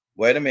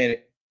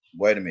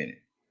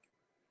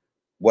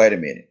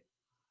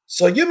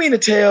 So you mean to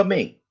tell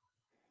me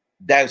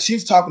that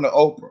she's talking to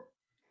Oprah,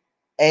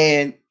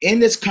 and in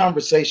this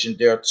conversation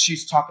there,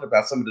 she's talking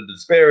about some of the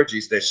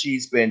disparities that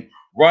she's been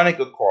running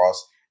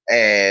across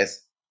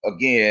as,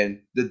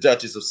 again, the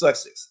Duchess of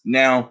Sussex.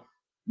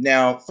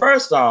 Now,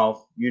 first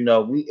off, you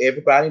know,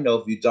 everybody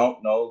knows, if you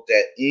don't know,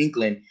 that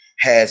England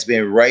has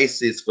been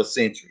racist for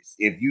centuries.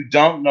 If you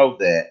don't know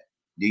that,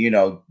 you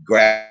know,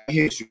 grab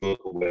history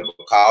book or whatever,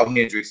 call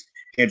Hendrix.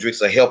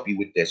 Hendrix will help you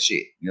with that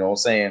shit. You know what I'm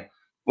saying?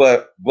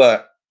 But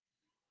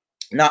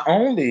not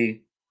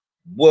only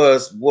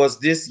was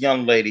this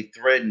young lady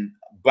threatened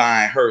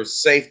by her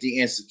safety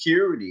and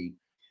security,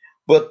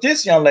 but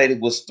this young lady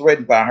was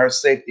threatened by her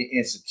safety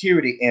and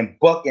security in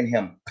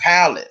Buckingham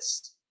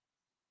Palace.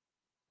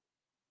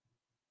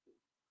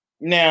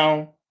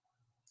 Now,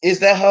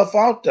 is that her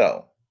fault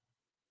though?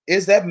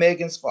 Is that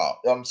Meghan's fault?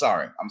 I'm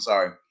sorry.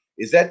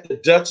 Is that the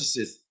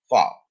Duchess's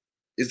fault?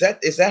 Is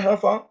that her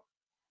fault?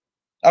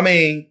 I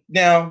mean,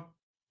 now,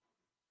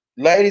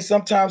 ladies,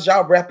 sometimes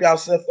y'all wrap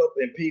yourself up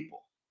in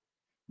people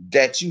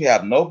that you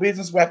have no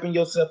business wrapping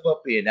yourself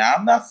up in. Now,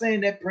 I'm not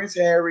saying that Prince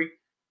Harry,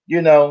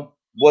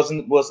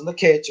 wasn't a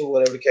catch or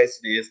whatever the case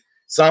it is.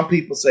 Some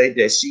people say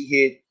that she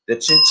hit the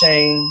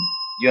cha-ching.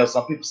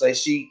 Some people say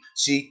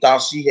she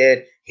thought she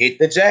had hit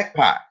the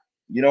jackpot.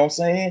 You know what I'm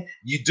saying?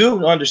 You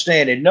do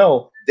understand and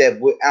know that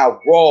without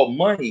raw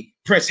money,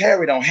 Prince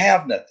Harry don't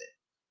have nothing.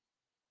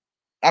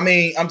 I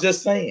mean, I'm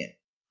just saying.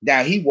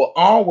 Now, he will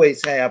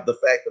always have the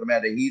fact of the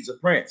matter that he's a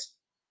prince.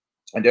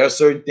 And there are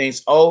certain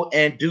things owed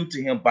and due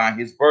to him by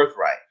his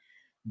birthright.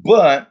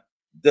 But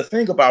the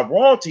thing about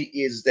royalty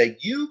is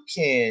that you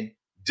can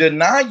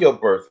deny your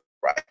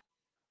birthright.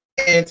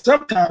 And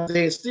sometimes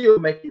they still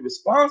make you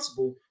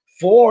responsible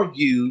for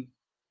you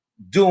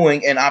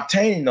doing and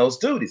obtaining those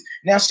duties.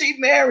 Now, she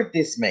married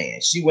this man.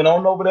 She went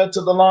on over there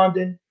to the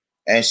London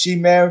and she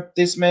married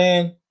this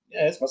man.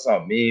 Yeah, it's my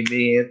song.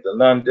 Me at the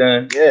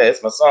London. Yeah,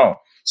 it's my song.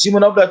 She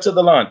went over there to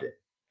the London,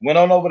 went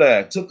on over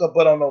there, took her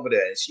butt on over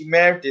there, and she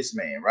married this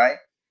man, right?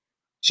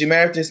 She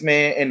married this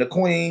man, and the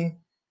queen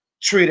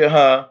treated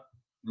her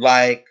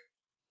like,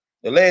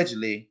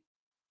 allegedly,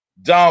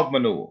 dog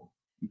manure.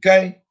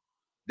 Okay?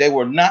 They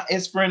were not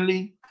as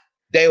friendly.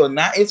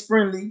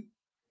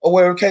 Or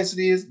whatever case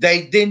it is.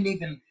 They didn't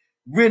even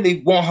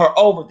really want her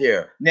over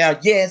there. Now,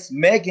 yes,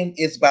 Meghan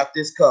is about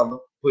this color.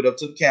 Put up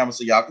to the camera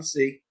so y'all can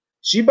see.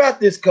 She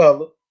about this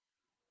color,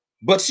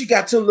 but she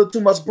got a little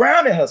too much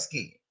brown in her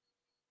skin.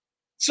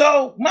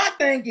 So my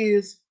thing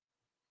is,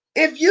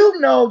 if you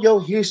know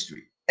your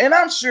history, and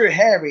I'm sure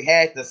Harry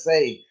had to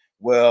say,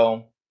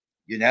 well,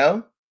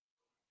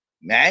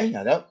 man,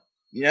 I'm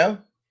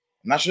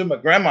not sure my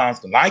grandma's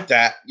gonna like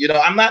that.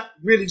 I'm not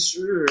really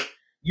sure,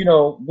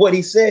 what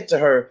he said to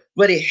her,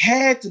 but it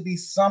had to be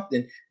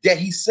something that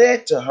he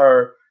said to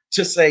her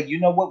to say, you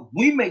know what,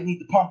 we may need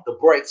to pump the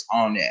brakes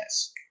on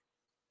this.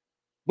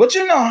 But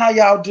you know how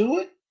y'all do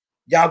it.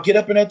 Y'all get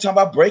up in there talking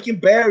about breaking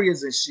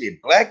barriers and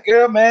shit. Black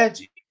girl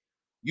magic.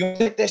 You don't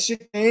take that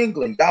shit to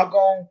England.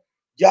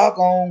 Y'all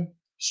gonna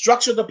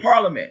structure the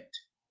parliament.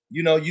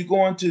 You're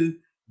going to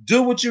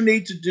do what you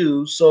need to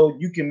do so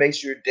you can make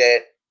sure that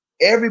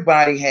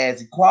everybody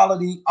has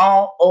equality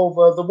all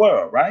over the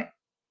world, right?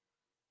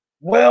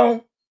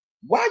 Well,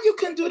 why you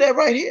couldn't do that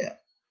right here?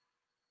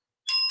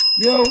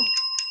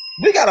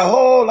 We got a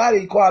whole lot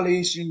of equality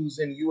issues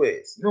in the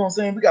U.S. You know what I'm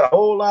saying? We got a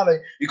whole lot of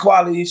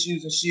equality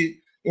issues and shit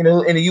in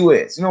the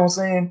U.S. You know what I'm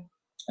saying?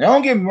 And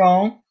don't get me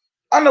wrong.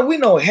 We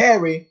know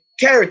Harry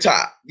Carrot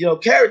Top.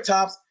 Carrot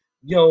Tops,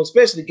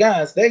 especially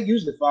guys, they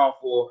usually fall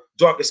for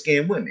darker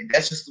skinned women.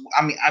 That's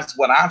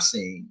what I've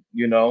seen,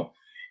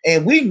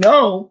 And we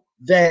know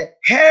that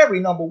Harry,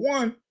 number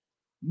one,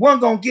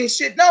 wasn't gonna get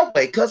shit no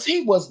way because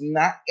he was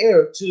not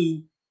heir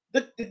to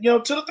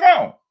the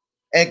throne.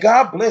 And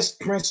God bless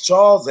Prince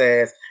Charles'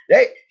 ass.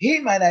 He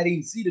might not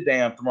even see the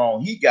damn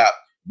throne. He got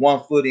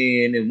 1 foot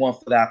in and 1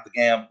 foot out the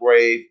damn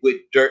grave with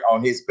dirt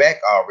on his back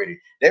already.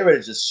 They ready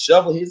to just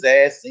shovel his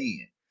ass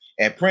in.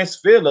 And Prince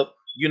Philip,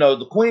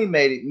 the queen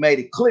made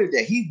it clear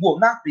that he will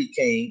not be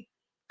king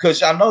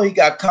because y'all know he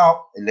got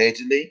caught,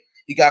 allegedly.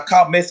 He got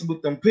caught messing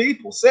with them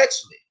people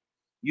sexually.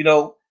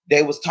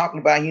 They was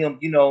talking about him,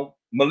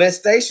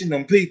 molestation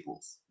them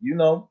peoples,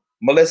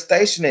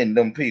 molestation in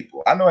them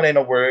people. I know it ain't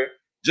no word.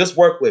 Just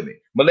work with me.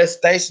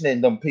 Molestation in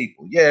them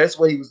people. Yeah, that's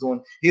what he was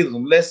doing. He was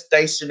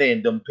molestation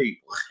in them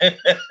people. I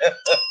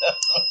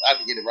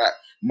can get it right.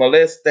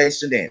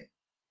 Molestation in.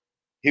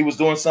 He was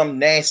doing something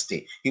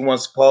nasty he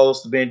wasn't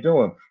supposed to be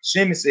doing.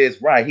 Shimmy says,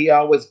 right, he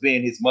always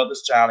been his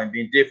mother's child and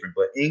been different.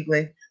 But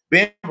England,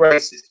 been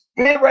racist.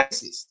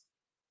 England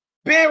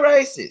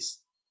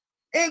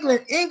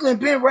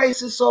been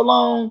racist so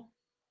long.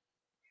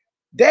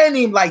 They didn't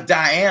even like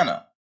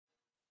Diana.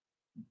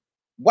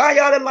 Why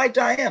y'all didn't like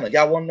Diana?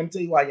 Y'all want them to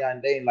tell you why they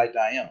didn't like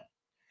Diana.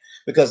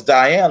 Because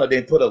Diana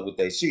didn't put up with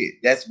their shit.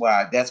 That's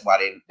why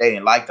they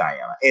didn't like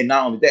Diana. And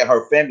not only that,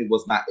 her family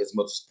was not as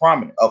much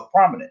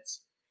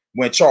prominence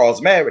when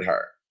Charles married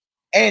her.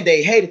 And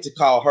they hated to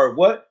call her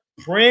what?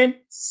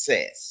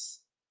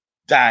 Princess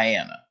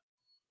Diana.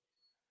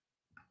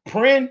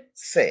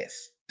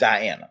 Princess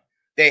Diana.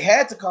 They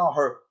had to call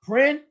her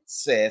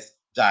Princess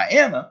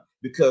Diana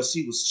because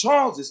she was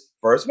Charles's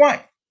first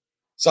wife.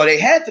 So they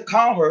had to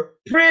call her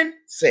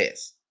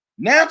Princess.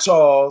 Now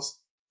Charles'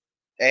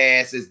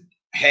 ass is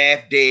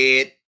half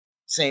dead,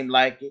 seemed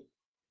like it.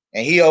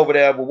 And he over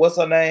there, but what's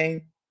her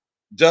name?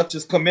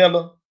 Duchess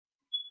Camilla.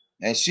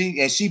 And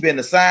she been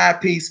the side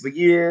piece for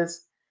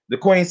years. The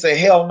queen said,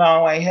 hell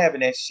no, I ain't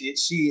having that shit.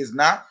 She is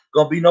not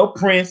gonna be no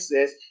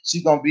princess.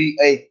 She's gonna be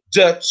a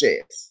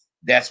duchess.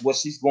 That's what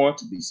she's going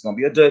to be. She's gonna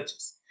be a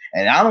duchess.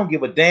 And I don't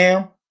give a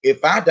damn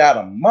if I die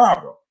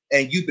tomorrow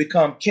and you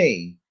become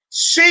king.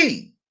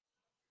 She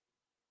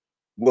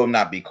will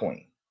not be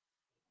queen.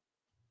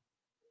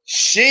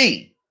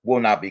 She will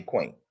not be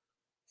queen.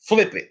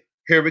 Flip it.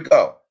 Here we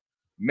go.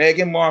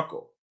 Meghan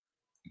Markle,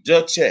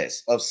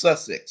 Duchess of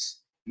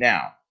Sussex.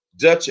 Now,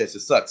 Duchess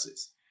of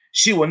Sussex.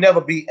 She will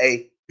never be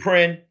a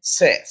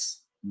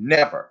princess.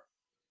 Never.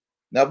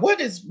 Now, what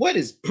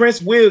is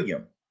Prince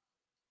William?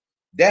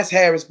 That's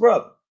Harry's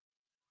brother.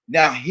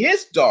 Now,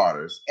 his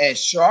daughters, and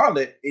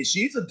Charlotte,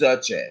 she's a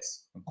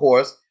duchess. Of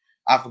course,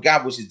 I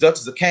forgot what she's,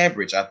 Duchess of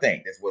Cambridge, I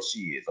think. That's what she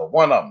is, or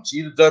one of them.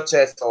 She's a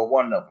duchess or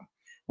one of them.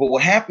 But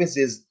what happens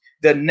is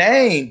the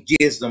name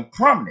gives them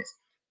prominence.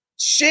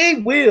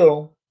 She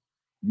will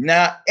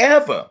not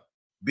ever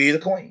be the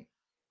queen.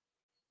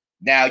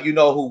 Now, you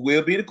know who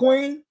will be the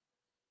queen?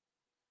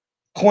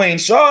 Queen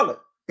Charlotte,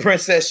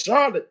 Princess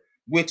Charlotte,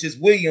 which is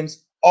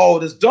William's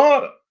oldest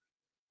daughter.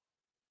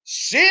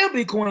 She'll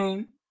be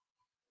queen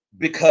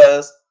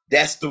because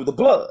that's through the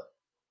blood.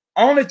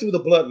 Only through the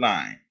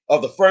bloodline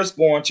of the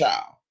firstborn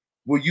child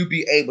will you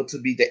be able to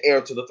be the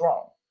heir to the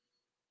throne.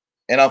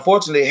 And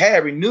unfortunately,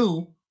 Harry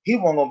knew he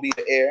wasn't going to be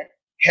the heir.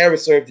 Harry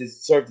served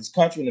his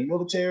country in the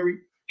military.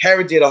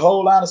 Harry did a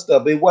whole lot of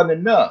stuff, but it wasn't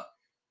enough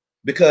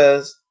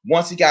because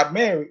once he got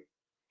married,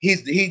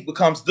 he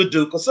becomes the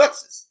Duke of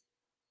Sussex.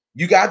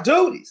 You got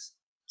duties.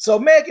 So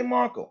Meghan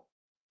Markle,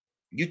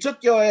 you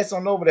took your ass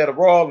on over there to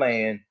Royal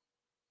Land.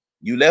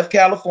 You left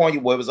California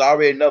where it was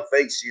already enough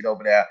fake shit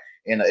over there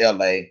in the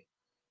LA.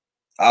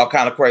 All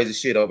kind of crazy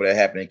shit over there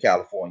happening in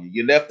California.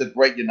 You left the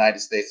great United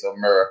States of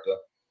America.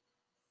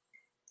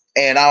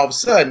 And all of a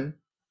sudden,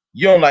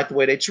 you don't like the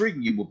way they're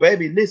treating you. But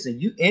baby,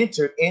 listen, you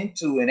entered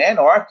into an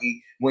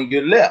anarchy when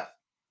you left.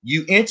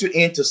 You entered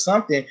into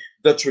something.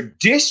 The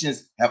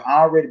traditions have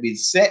already been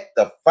set.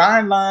 The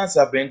fine lines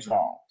have been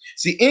drawn.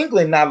 See,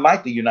 England not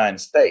like the United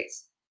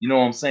States. You know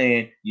what I'm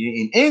saying?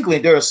 In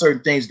England, there are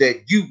certain things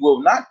that you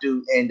will not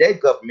do, and their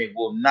government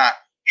will not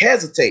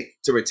hesitate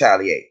to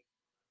retaliate.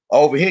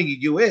 Over here in the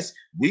U.S.,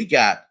 we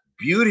got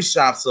beauty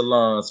shop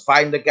salons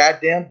fighting the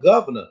goddamn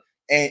governor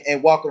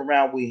and walking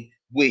around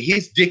with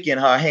his dick in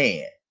her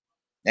hand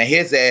and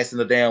his ass in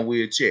a damn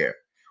wheelchair.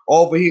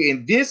 Over here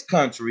in this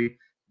country,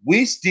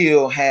 we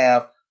still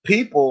have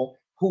people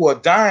who are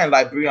dying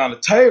like Breonna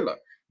Taylor,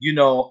 you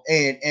know,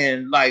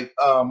 and like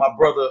my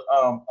brother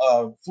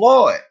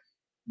Floyd,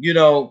 you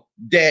know,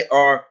 that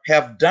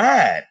have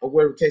died, or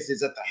whatever the case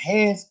is, at the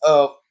hands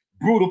of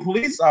brutal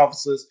police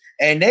officers,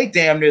 and they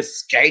damn near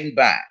skating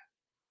by.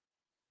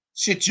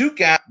 Shit, you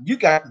got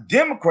the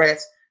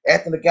Democrats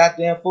acting the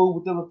goddamn fool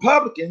with the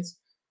Republicans,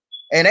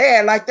 and they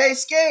act like they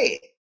scared.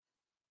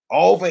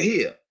 Over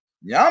here,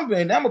 yeah, I'm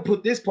gonna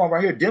put this point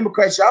right here.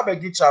 Democrats, y'all better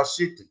get y'all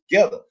shit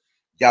together.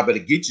 Y'all better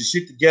get your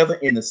shit together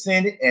in the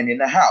Senate and in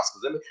the House.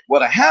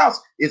 Well, the House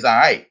is all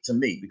right to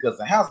me because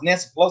the House,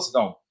 Nancy Pelosi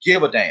don't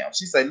give a damn.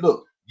 She say,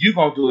 look, you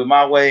gonna do it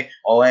my way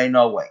or ain't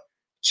no way.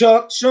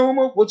 Chuck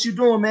Schumer, what you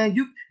doing, man?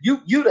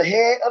 You the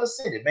head of the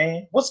Senate,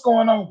 man. What's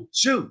going on with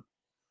you?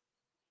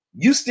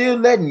 You still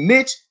letting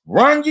Mitch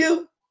run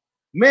you?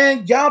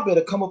 Man, y'all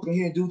better come up in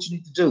here and do what you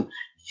need to do.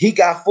 He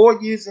got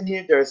 4 years in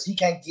here. He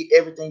can't get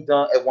everything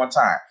done at one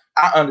time.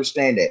 I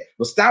understand that.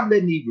 But stop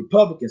letting these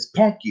Republicans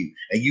punk you.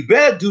 And you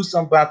better do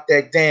something about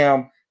that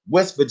damn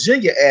West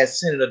Virginia ass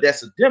senator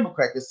that's a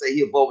Democrat that say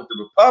he'll vote with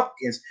the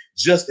Republicans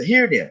just to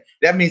hear them.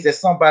 That means there's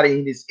somebody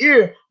in his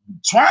ear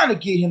trying to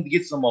get him to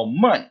get some more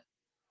money.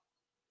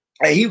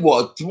 And he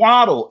will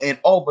throttle and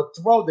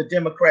overthrow the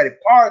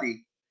Democratic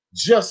Party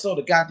just so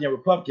the goddamn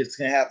Republicans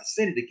can have the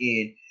Senate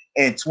again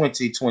in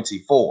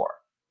 2024.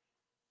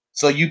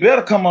 So you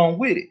better come on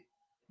with it.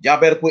 Y'all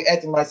better quit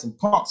acting like some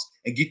punks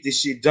and get this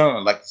shit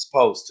done like it's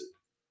supposed to.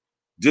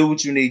 Do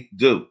what you need to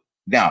do.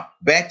 Now,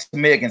 back to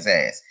Meghan's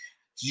ass.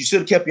 You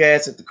should have kept your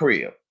ass at the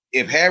crib.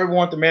 If Harry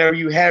wanted to marry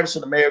you, Harry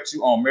should have married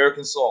you on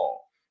American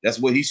soil. That's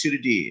what he should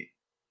have did.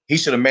 He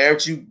should have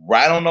married you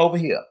right on over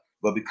here.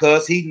 But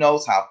because he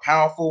knows how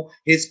powerful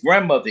his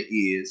grandmother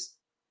is,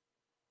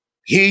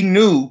 he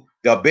knew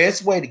the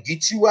best way to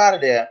get you out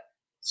of there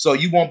so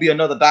you won't be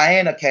another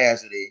Diana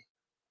casualty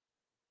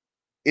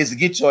is to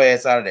get your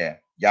ass out of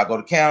there. Y'all go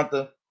to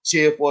counter,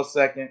 chill for a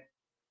second,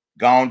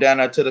 go on down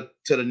there to the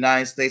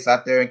United States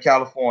out there in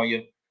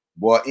California.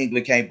 Boy,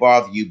 England can't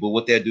bother you, but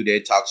what they'll do,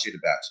 they'll talk shit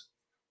about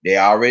you.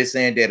 They're already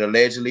saying that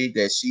allegedly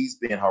that she's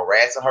been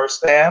harassing her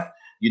staff.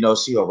 You know,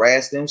 she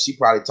harassed them. She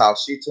probably talked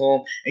shit to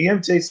them. And you know,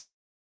 tell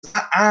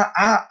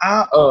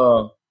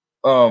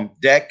you,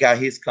 Dak got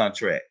his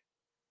contract.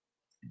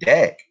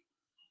 Dak?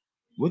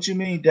 What you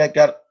mean Dak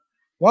got?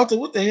 Walter,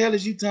 what the hell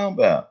is you talking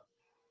about?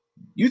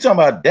 You talking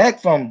about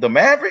Dak from the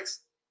Mavericks?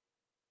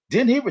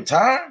 Didn't he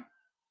retire?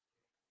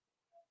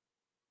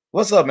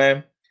 What's up,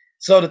 man?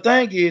 So the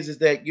thing is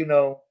that, you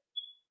know,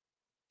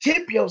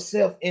 keep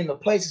yourself in the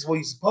places where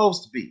you're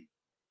supposed to be.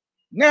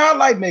 Now, I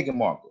like Meghan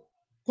Markle.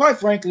 Quite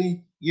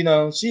frankly, you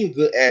know, she's a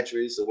good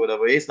actress or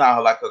whatever. It's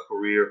not like her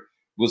career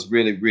was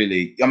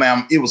really, I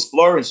mean, it was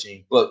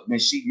flourishing. But when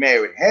she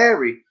married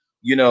Harry,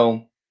 you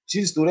know,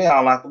 she just threw that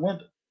all out the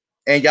window.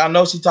 And y'all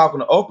know she's talking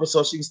to Oprah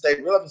so she can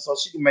stay relevant so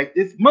she can make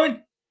this money.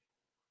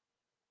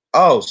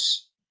 Oh,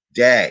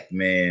 Dak,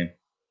 man.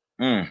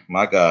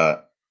 My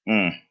God.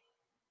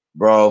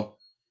 Bro,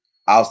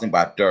 I was thinking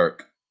about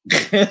Dirk.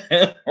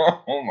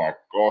 Oh, my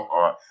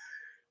God.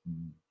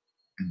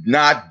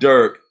 Not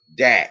Dirk.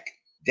 Dak.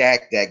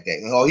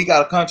 Oh, he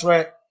got a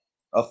contract?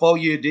 A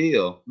 4-year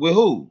deal with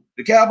who?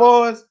 The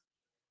Cowboys?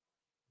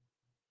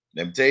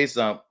 Let me tell you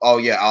something. Oh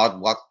yeah,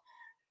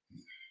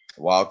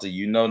 Walter,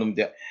 you know them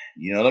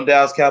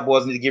Dallas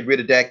Cowboys need to get rid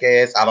of Dak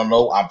ass. I don't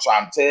know. I'm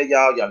trying to tell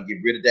y'all need to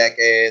get rid of Dak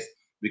ass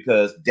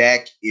because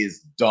Dak is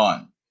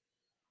done.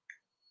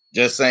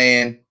 Just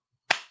saying.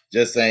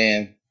 Just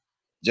saying.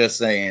 Just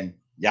saying.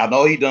 Y'all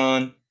know he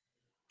done.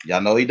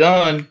 Y'all know he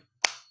done.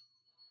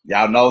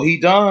 Y'all know he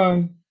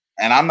done.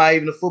 And I'm not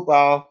even a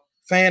football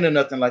fan or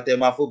nothing like that.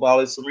 My football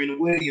is Serena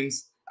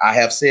Williams. I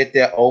have said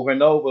that over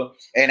and over.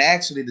 And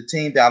actually, the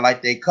team that I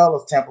like their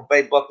colors, Tampa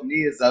Bay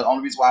Buccaneers, the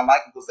only reason why I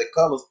like them because their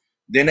colors.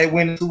 Then they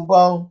win the Super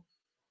Bowl.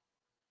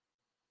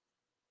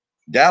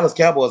 Dallas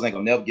Cowboys ain't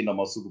gonna never get no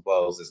more Super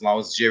Bowls as long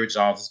as Jerry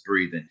Jones is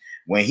breathing.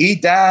 When he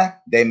die,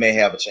 they may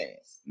have a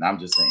chance. And I'm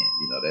just saying,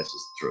 that's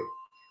just true.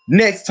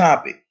 Next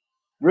topic,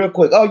 real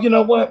quick. Oh, you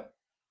know what?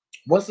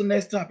 What's the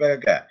next topic I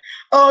got?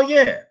 Oh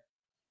yeah.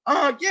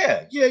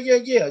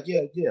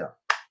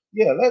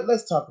 Yeah.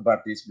 Let's talk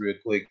about this real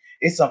quick.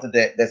 It's something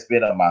that's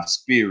been on my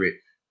spirit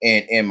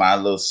and in my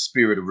little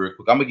spirit real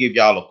quick. I'm gonna give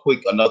y'all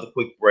another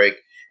quick break,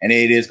 and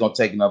it is gonna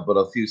take but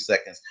a few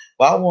seconds.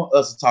 But I want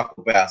us to talk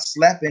about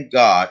slapping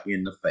God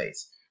in the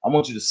face. I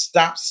want you to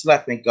stop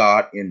slapping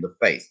God in the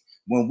face.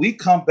 When we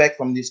come back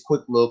from this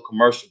quick little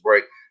commercial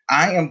break,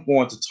 I am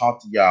going to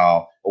talk to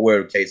y'all, or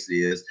whatever the case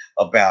is,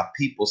 about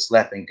people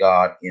slapping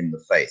God in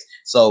the face.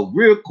 So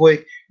real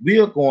quick, we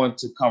are going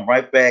to come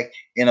right back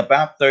in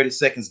about 30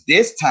 seconds.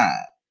 This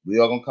time, we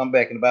are going to come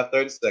back in about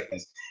 30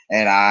 seconds,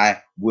 and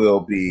I will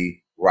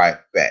be right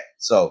back.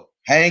 So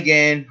hang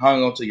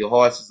on to your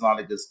horses and all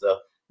that good stuff.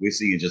 We'll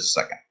see you in just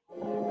a second.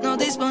 No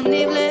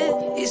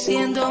disponible y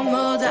siendo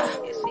moda.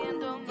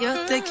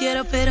 Yo te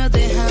quiero, pero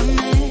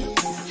déjame.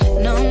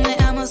 No me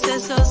amas,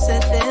 eso se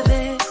te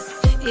ve.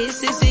 Y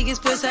si sigues,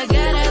 pues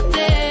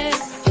agárrate,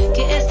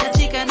 que esta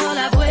chica no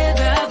la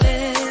vuelva a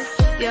ver.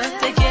 Yo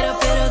te quiero,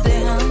 pero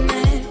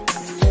déjame.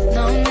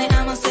 No me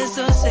amas,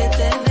 eso se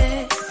te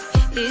ve.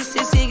 Y si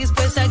sigues,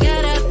 pues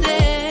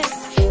agárrate,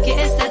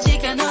 que esta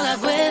chica no la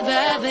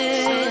vuelva a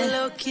ver.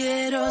 Solo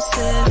quiero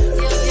ser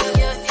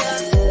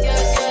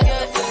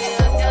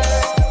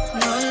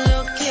no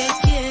lo que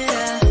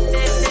quiera.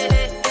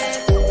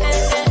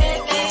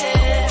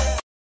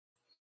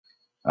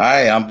 All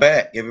right, I'm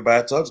back.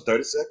 Everybody talks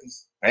 30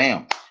 seconds.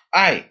 Bam.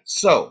 All right,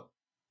 so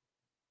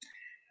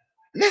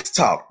let's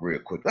talk real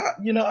quick.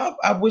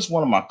 I wish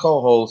one of my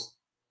co-hosts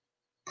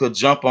could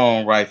jump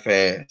on right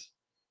fast,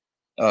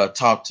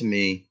 talk to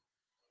me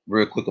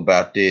real quick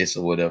about this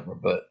or whatever,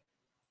 but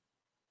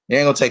it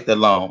ain't gonna take that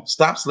long.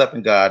 Stop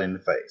slapping God in the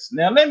face.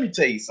 Now, let me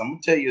tell you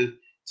something.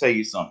 Tell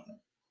you something.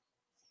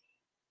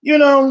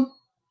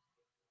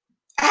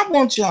 I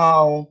want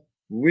y'all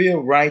real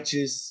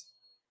righteous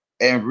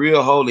and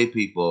real holy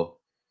people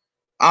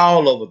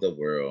all over the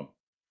world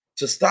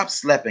to stop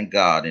slapping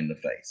God in the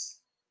face.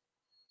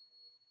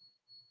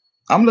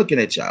 I'm looking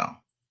at y'all.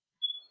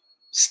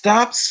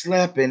 Stop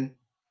slapping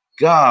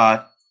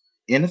God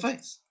in the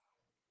face.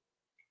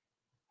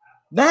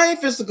 Now, I ain't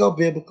supposed to go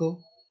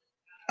biblical.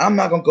 I'm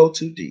not going to go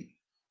too deep.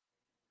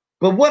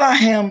 But what I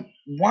am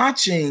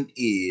watching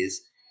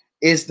is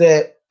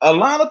that a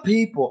lot of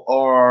people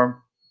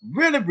are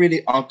really,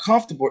 really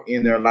uncomfortable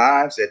in their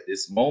lives at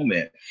this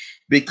moment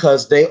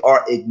because they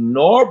are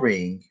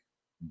ignoring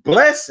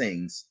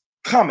blessings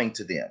coming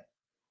to them.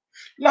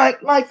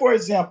 Like for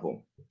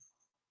example,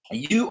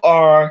 you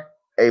are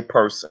a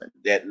person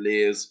that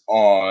lives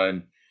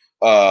on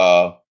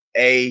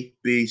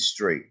A-B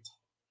Street.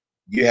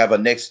 You have a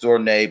next door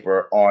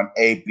neighbor on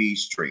A-B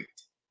Street.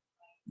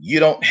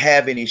 You don't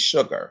have any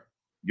sugar.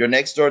 Your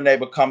next door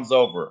neighbor comes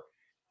over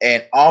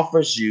and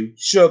offers you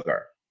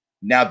sugar.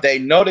 Now they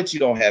know that you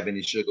don't have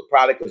any sugar,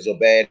 probably because your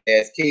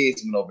badass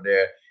kids went over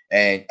there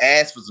and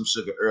asked for some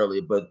sugar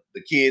earlier, but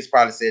the kids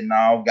probably said,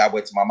 no, gotta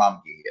wait till my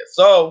mama get here.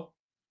 So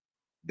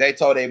they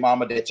told their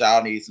mama that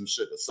y'all need some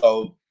sugar.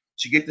 So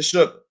she get the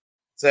sugar.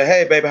 Say,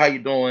 hey, baby, how you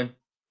doing?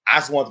 I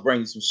just want to bring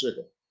you some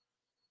sugar.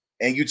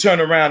 And you turn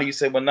around and you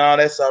say, well, no,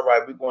 that's all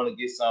right. We're going to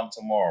get some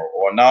tomorrow.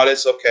 Or no,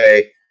 that's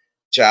okay.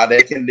 Child,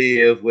 they can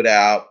live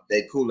without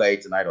their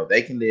Kool-Aid tonight, or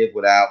they can live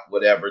without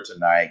whatever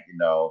tonight.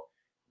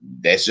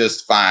 That's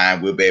just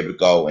fine. We'll be able to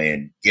go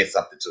and get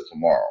something till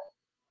tomorrow.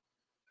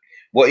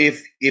 Well,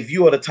 if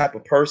you are the type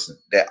of person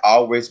that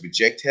always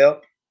reject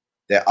help,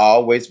 that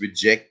always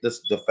reject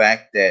the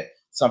fact that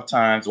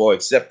sometimes, or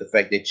accept the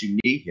fact that you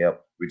need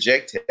help,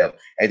 reject help,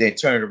 and then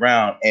turn it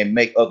around and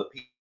make other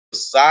people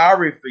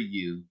sorry for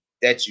you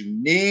that you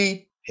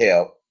need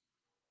help,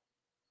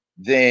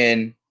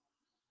 then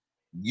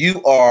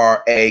you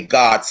are a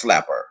God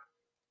slapper.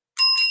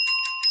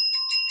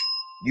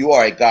 You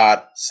are a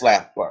God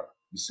slapper.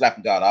 You're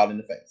slapping God all in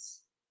the face.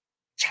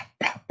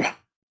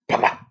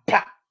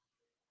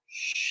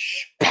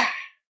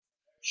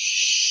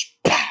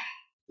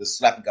 Just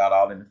slapping God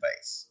all in the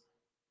face.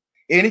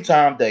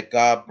 Anytime that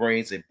God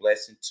brings a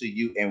blessing to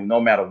you, and no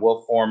matter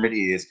what form it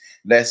is,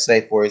 let's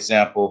say, for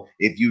example,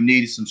 if you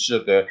needed some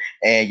sugar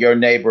and your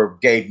neighbor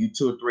gave you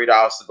 $2 or $3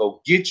 to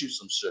go get you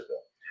some sugar,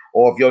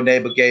 Or if your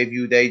neighbor gave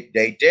you their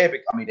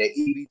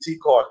EBT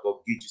card to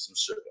go get you some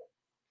sugar.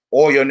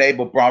 Or your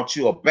neighbor brought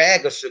you a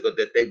bag of sugar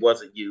that they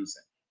wasn't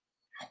using.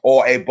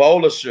 Or a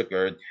bowl of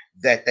sugar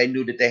that they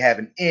knew that they had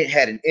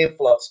an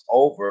influx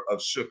over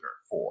of sugar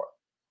for.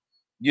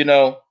 You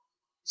know,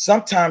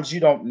 sometimes you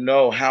don't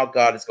know how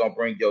God is going to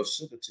bring your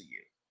sugar to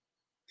you.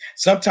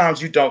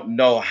 Sometimes you don't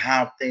know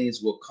how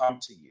things will come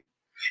to you.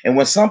 And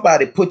when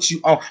somebody puts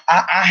you on,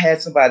 I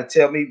had somebody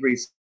tell me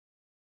recently,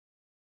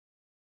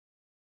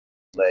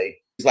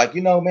 he's like,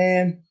 you know,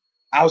 man,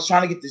 I was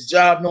trying to get this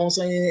job, you know what I'm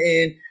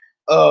saying?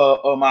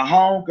 And my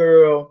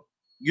homegirl,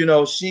 you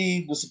know,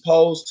 she was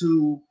supposed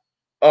to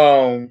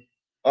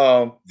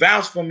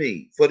vouch for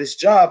me for this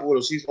job.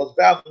 She's supposed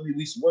to vouch for me.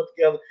 We used to work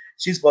together.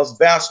 She's supposed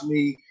to vouch for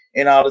me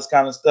and all this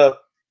kind of stuff.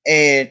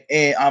 And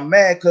I'm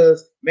mad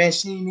because, man,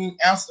 she didn't even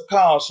answer the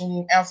call. She didn't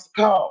even answer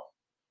the call.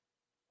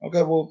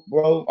 Okay, well,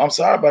 bro, I'm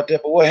sorry about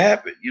that, but what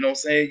happened? You know what I'm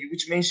saying?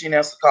 What you mean she didn't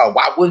answer the call?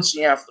 Why wouldn't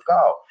she answer the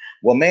call?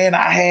 Well, man,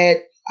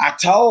 I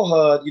told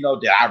her, you know,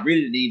 that I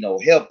really need no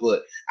help,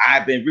 but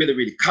I've been really,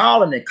 really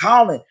calling, you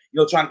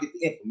know, trying to get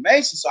the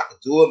information so I could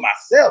do it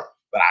myself.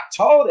 But I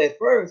told her at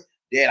first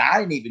that I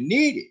didn't even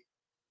need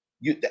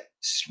it.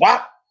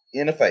 Swap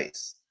in the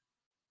face.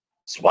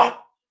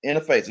 Swap in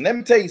the face. And let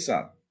me tell you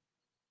something.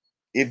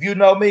 If you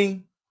know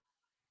me,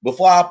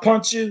 before I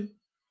punch you,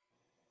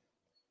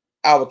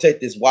 I will take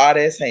this wide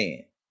ass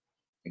hand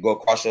and go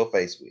across your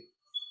face with it.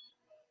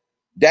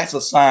 That's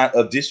a sign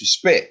of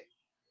disrespect.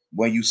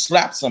 When you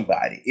slap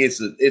somebody,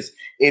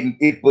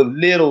 it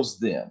belittles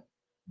them,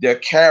 their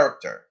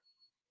character.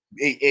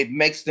 It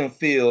makes them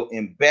feel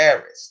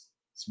embarrassed.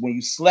 So when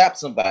you slap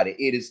somebody,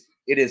 it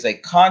is a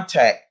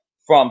contact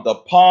from the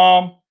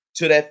palm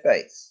to their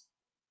face,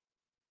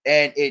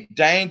 and it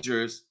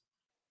endangers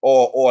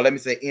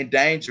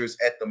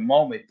at the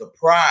moment the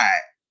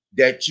pride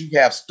that you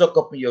have stuck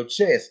up in your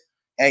chest,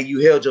 and you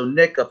held your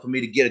neck up for me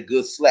to get a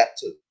good slap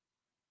too.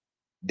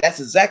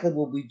 That's exactly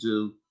what we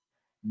do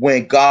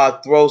when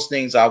God throws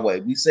things our way.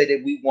 We say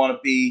that we want to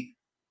be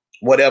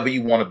whatever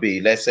you want to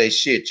be. Let's say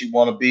you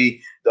want to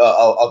be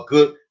a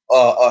good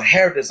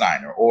hair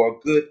designer or a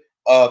good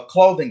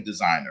clothing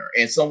designer.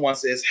 And someone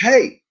says,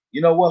 hey,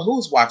 you know what?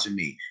 Who's watching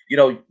me? You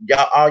know,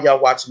 all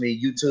y'all watching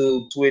me,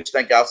 YouTube, Twitch.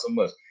 Thank y'all so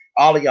much.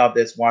 All of y'all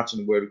that's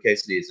watching, whatever the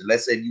case it is. And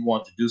let's say you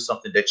want to do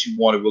something that you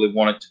really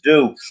wanted to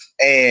do.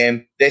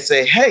 And they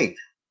say, hey,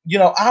 you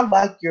know, I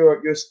like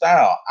your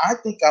style. I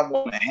think I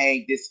want to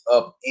hang this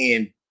up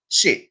in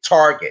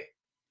Target.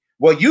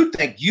 Well, you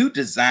think you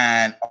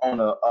design on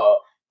a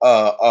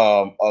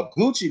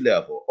Gucci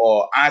level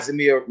or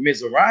Izamir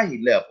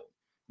Mizrahi level.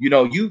 You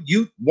know,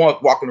 you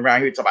want walking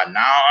around here talking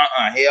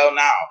about hell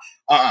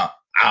no.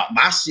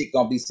 My shit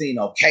gonna be seen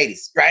on Katie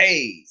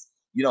Sprays.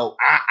 You know,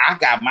 I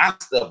got my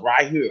stuff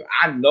right here.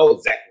 I know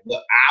exactly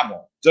what I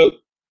want to do.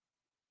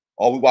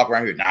 Or we walk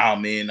around here, nah,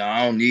 man,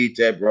 I don't need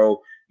that,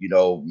 bro. You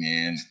know,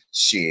 man,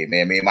 shit,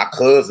 man, me and my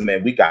cousin,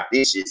 man, we got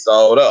this shit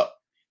sold up.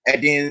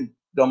 And then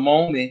the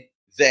moment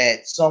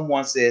that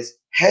someone says,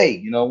 hey,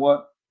 you know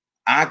what?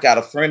 I got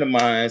a friend of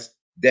mine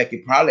that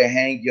could probably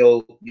hang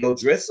your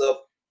dress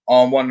up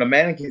on one of the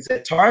mannequins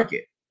at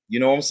Target. You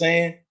know what I'm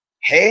saying?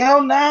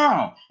 Hell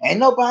no. Ain't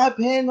nobody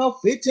paying no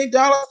 $15,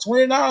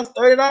 $20,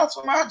 $30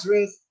 for my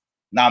dress.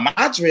 Now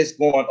my dress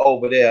going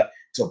over there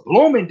to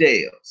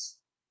Bloomingdale's.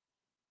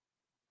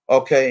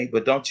 Okay,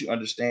 but don't you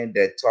understand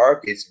that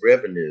Target's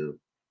revenue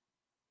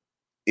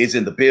is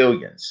in the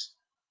billions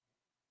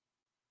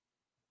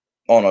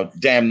on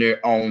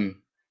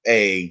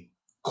a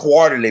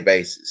quarterly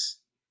basis?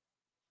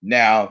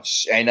 Now,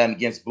 ain't nothing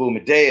against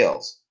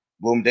Bloomingdale's.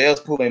 Bloomingdale's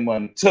pulling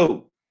money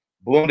too.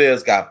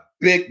 Bloomingdale's got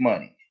big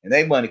money, and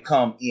they money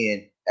come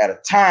in at a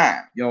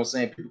time. You know what I'm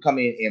saying? People come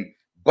in and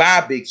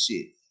buy big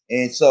shit.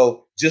 And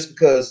so just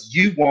because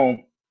you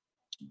want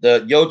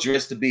your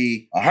dress to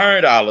be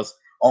 $100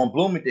 on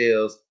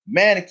Bloomingdale's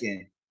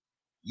mannequin,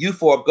 you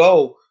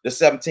forego the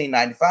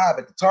 $17.95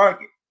 at the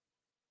Target.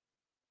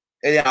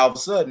 And then all of a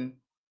sudden,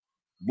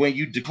 when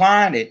you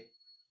decline it,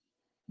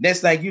 next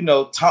thing you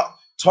know,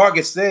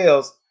 Target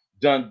sales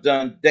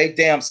they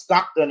damn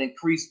stock done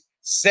increased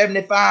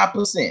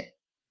 75%.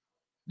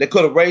 They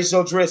could have raised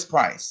your dress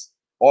price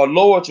or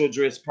lowered your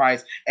dress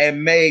price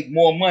and made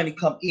more money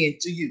come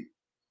into you.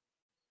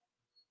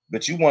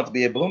 But you want to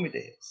be at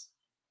Bloomingdale's.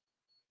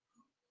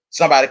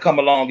 Somebody come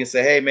along and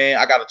say, hey, man,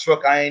 I got a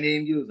truck I ain't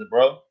even using,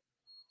 bro.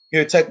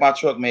 Here, take my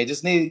truck, man.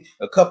 Just need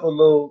a couple of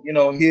little, you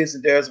know, here's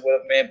and there's,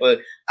 whatever, man. But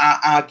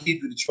I'll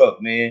give you the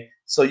truck, man,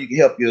 so you can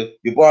help your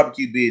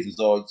barbecue business,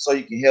 or so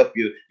you can help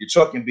your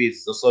trucking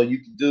business, or so you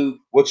can do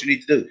what you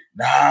need to do.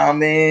 Nah,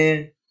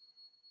 man.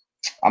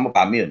 I'm gonna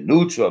buy me a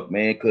new truck,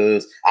 man,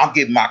 because I'm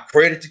getting my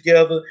credit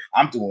together.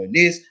 I'm doing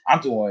this,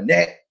 I'm doing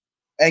that.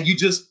 And you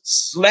just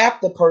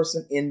slap the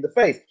person in the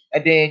face.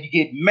 And then you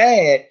get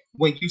mad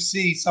when you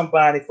see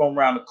somebody from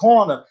around the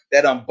corner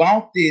that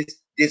bought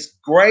this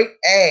great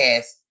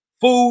ass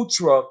food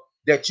truck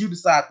that you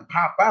decide to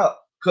pop out,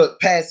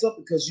 pass up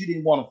because you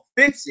didn't want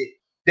to fix it.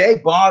 They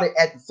bought it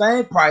at the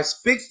same price,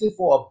 fixed it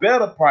for a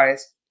better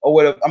price, or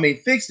whatever. I mean,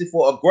 fixed it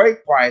for a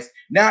great price.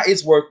 Now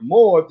it's worth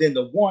more than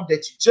the one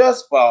that you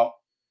just bought.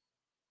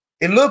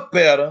 It looked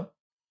better,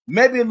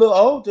 maybe a little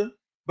older,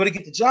 but it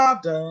get the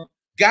job done,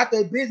 got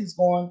their business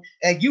going,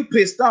 and you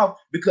pissed off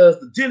because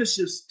the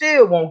dealership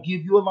still won't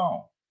give you a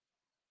loan.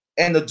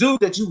 And the dude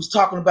that you was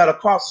talking about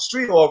across the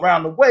street or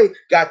around the way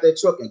got that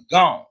truck and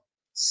gone.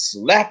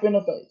 Slap in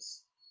the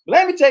face. But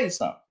let me tell you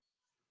something.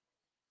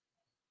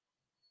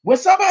 When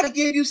somebody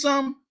give you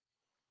something,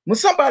 when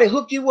somebody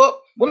hook you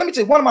up, well, let me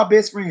tell you, one of my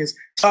best friends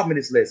taught me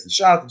this lesson.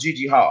 Shout out to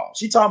Gigi Hall.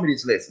 She taught me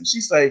this lesson.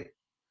 She say,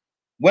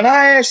 when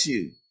I ask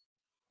you,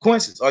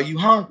 Quincy, are you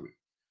hungry?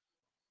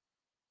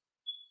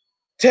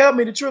 Tell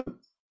me the truth.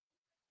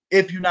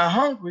 If you're not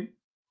hungry,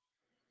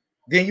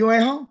 then you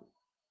ain't hungry.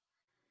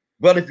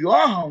 But if you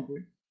are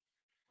hungry,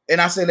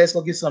 and I say, let's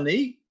go get something to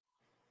eat,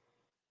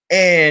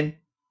 and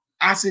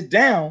I sit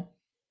down,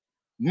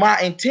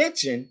 my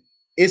intention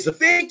is to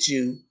feed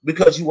you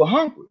because you were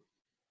hungry.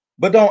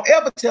 But don't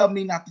ever tell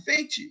me not to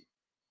feed you,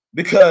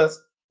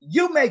 because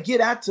you may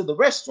get out to the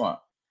restaurant.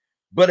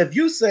 But if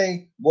you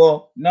say,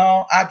 well,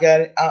 no, I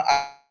got it,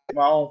 I get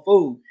my own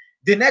food,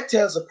 then that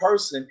tells a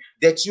person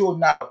that you're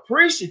not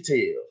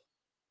appreciative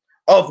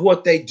of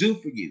what they do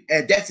for you.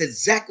 And that's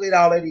exactly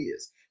all it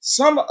is.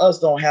 Some of us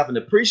don't have an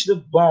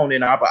appreciative bone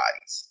in our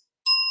bodies.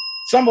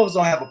 Some of us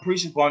don't have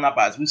appreciative bone in our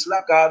bodies. We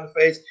slap God in the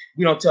face.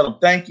 We don't tell him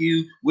thank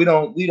you. We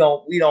don't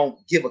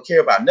give a care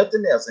about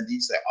nothing else. And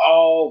you say,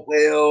 oh,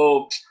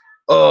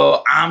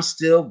 well, I'm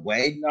still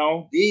waiting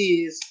on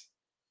this.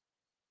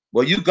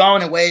 Well, you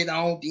going and waiting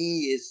on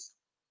this.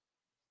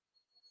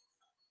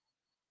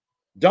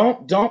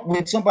 Don't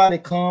when somebody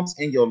comes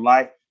in your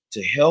life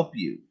to help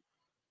you,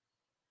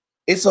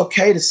 it's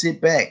okay to sit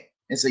back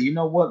and say, you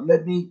know what,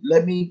 let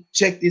me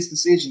check this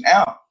decision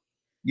out.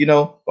 You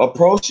know,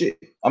 approach it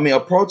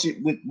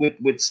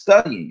with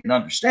studying and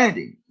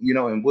understanding, you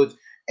know, and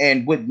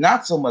with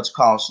not so much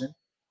caution,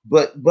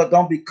 but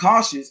don't be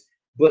cautious,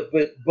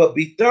 but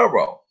be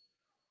thorough.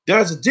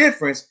 There's a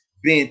difference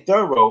being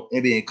thorough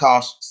and being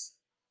cautious.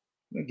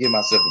 Let me give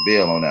myself a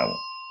bell on that one.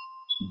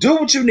 Do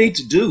what you need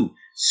to do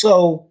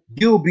so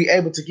you'll be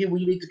able to get where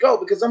you need to go.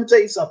 Because I'm gonna tell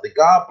you something.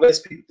 God bless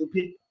people through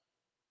people.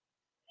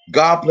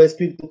 God bless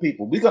people through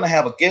people. We're gonna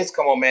have a guest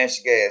come on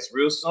Mash Gas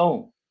real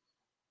soon.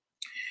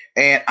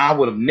 And I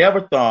would have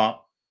never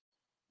thought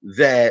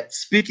that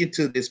speaking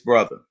to this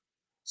brother,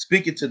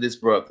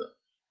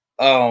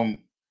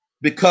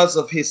 because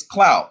of his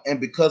clout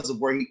and because of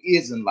where he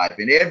is in life,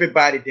 and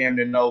everybody damn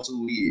near knows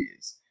who he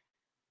is.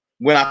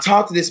 When I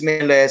talked to this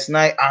man last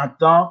night, I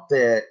thought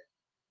that,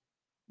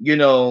 you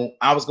know,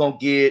 I was going to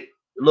get a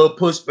little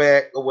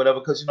pushback or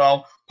whatever, because, you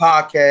know,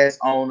 podcast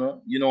owner,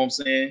 you know what I'm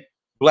saying?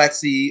 Black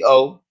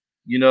CEO,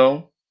 you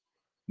know,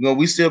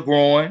 we still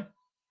growing.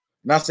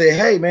 And I said,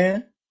 hey,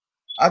 man,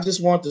 I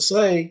just want to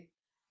say,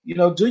 you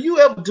know, do you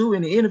ever do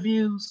any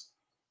interviews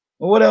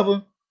or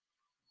whatever?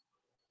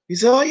 He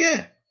said, oh,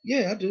 yeah,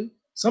 I do.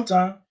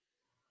 Sometimes.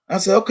 I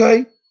said,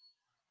 okay.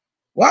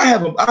 Well, I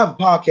have a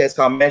podcast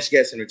called Mash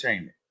Gas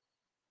Entertainment.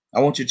 I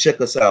want you to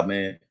check us out,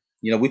 man.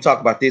 You know, we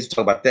talk about this, we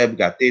talk about that, we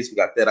got this, we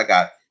got that. I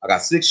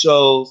got 6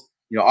 shows.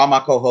 You know, all my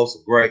co-hosts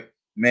are great.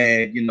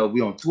 Man, you know,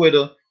 we're on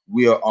Twitter,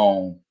 we are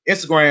on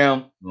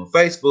Instagram, we're on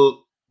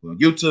Facebook, we're on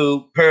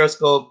YouTube,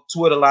 Periscope,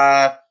 Twitter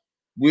Live.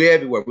 We're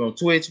everywhere. We're on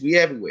Twitch, we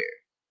everywhere.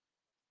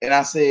 And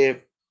I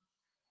said,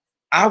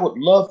 I would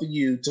love for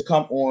you to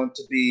come on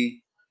to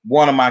be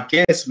one of my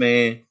guests,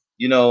 man,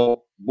 you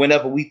know,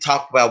 whenever we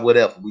talk about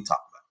whatever we talk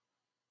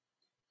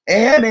about.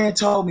 And that man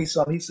told me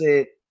something. He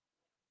said,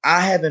 I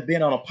haven't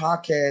been on a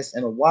podcast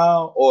in a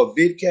while, or a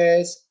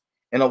vidcast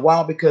in a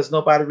while, because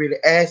nobody really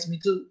asked me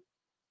to.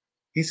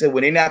 He said,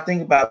 when they not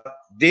thinking about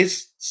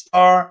this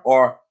star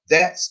or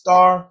that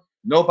star,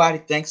 nobody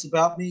thinks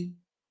about me.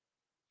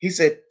 He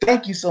said,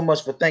 thank you so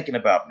much for thinking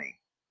about me.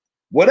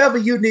 Whatever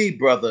you need,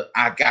 brother,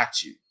 I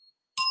got you.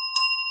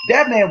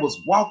 That man was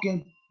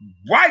walking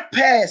right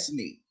past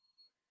me.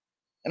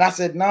 And I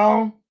said,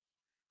 no,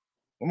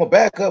 I'm going to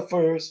back up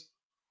first,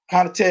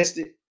 kind of test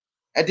it.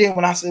 And then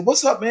when I said,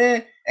 what's up,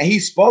 man? And he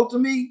spoke to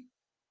me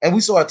and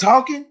we started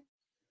talking,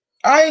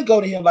 I ain't go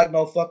to him like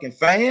no fucking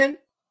fan.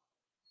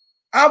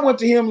 I went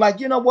to him like,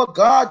 you know what?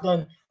 God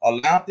done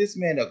allowed this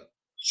man to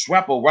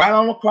trample right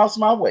on across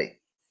my way.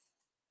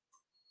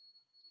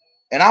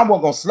 And I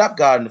wasn't going to slap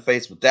God in the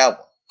face with that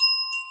one.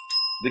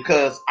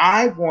 Because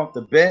I want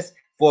the best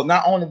for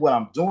not only what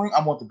I'm doing,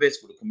 I want the best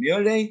for the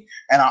community.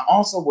 And I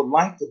also would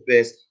like the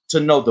best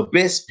to know the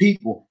best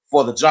people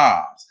for the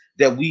jobs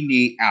that we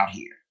need out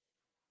here.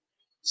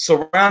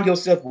 Surround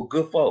yourself with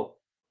good folk.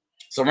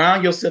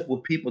 Surround yourself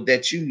with people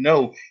that you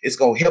know is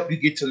going to help you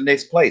get to the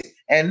next place.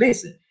 And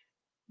listen,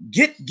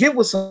 get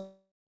with some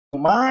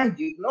mind,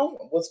 you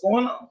know what's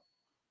going on.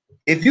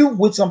 If you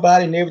with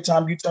somebody and every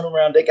time you turn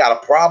around, they got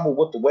a problem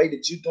with the way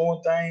that you're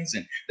doing things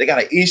and they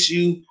got an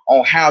issue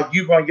on how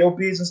you run your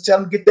business, tell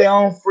them to get their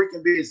own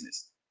freaking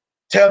business.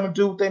 Tell them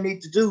to do what they need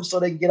to do so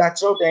they can get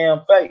out your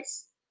damn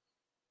face.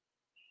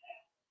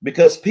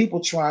 because people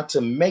try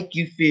to make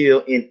you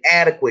feel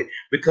inadequate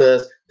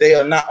because they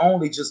are not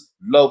only just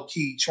low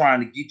key trying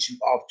to get you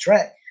off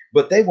track,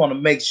 but they want to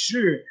make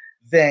sure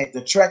that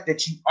the track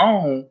that you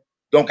own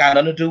don't got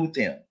nothing to do with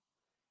them.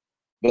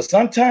 But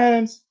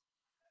sometimes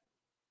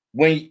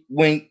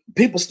when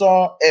people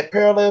start at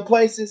parallel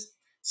places,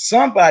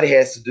 somebody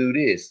has to do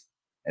this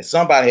and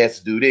somebody has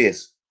to do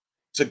this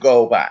to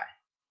go by.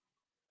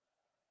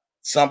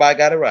 Somebody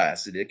got to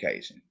rise to the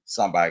occasion.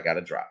 Somebody got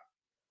to drop.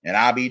 And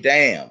I'll be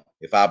damned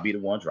if I'll be the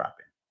one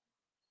dropping.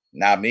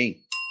 Not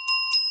me.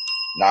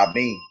 Not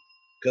me.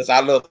 Because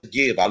I love to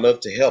give. I love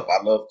to help.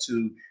 I love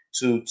to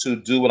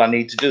do what I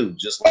need to do.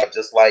 Just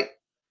like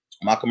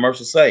my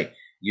commercials say,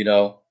 you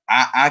know,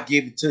 I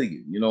give it to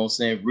you. You know what I'm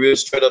saying? Real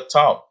straight up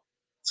talk.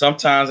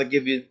 Sometimes I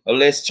give you a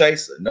less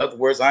chaser. In other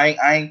words,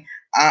 I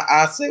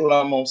say what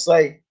I'm gonna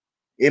say.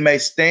 It may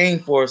sting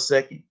for a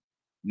second.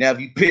 Now,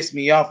 if you piss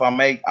me off, I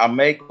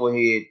may go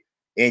ahead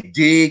and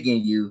dig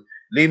in you.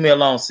 Leave me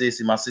alone,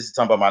 sissy. My sissy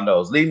talking about my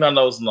nose. Leave my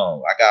nose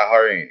alone. I got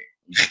her in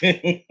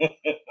it.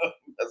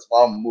 That's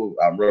why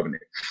I'm rubbing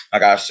it. I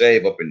got to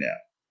shave up in there.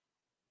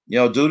 You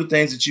know, do the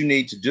things that you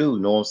need to do. You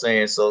know what I'm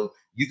saying? So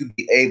you can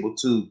be able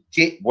to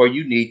get where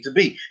you need to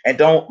be. And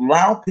don't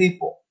allow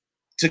people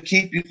to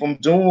keep you from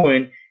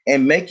doing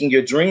and making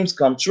your dreams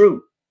come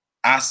true.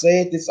 I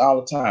say this all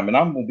the time, and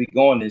I'm going to be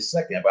going in a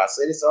second, but I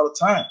say this all the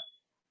time.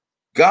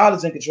 God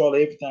is in control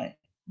of everything.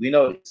 We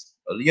know this.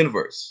 Of the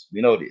universe.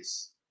 We know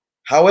this.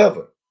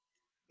 However,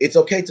 it's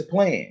okay to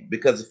plan,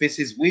 because if it's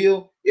his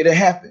will, it'll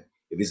happen.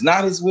 If it's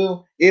not his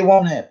will, it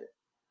won't happen.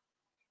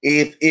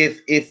 If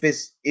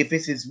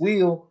it's his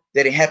will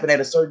that it happen at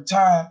a certain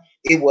time,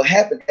 it will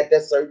happen at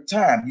that certain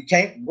time. You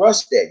can't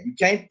rush that. You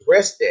can't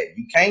press that.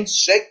 You can't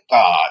shake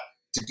God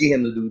to get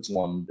him to do what you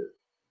want him to do.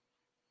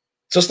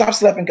 So stop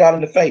slapping God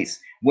in the face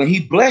when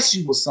he bless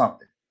you with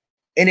something,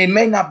 and it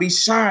may not be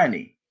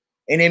shiny,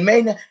 and it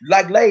may not,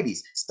 like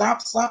ladies,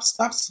 stop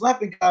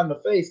slapping God in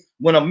the face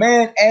when a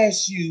man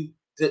asks you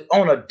to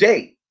on a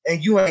date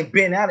and you ain't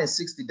been out in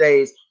 60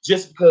 days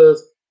just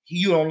because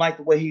you don't like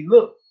the way he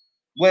look.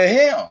 Well,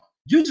 hell,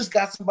 you just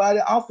got somebody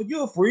to offer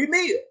you a free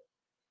meal.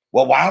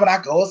 Well, why would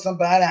I go with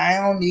somebody I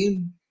don't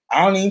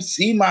even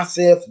see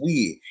myself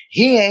with?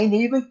 He ain't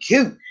even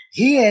cute.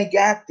 He ain't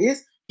got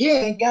this. He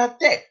ain't got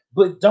that.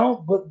 But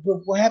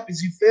what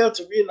happens? You fail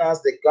to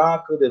realize that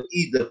God could have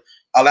either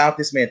allowed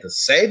this man to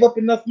save up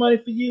enough money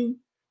for you,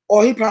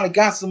 or he probably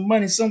got some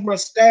money somewhere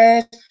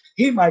stashed.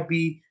 He might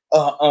be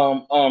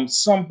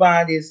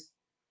somebody's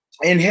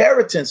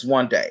inheritance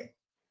one day.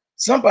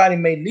 Somebody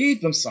may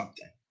leave him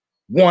something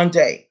one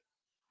day.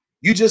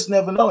 You just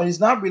never know. And it's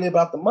not really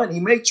about the money.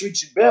 He may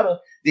treat you better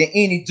than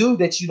any dude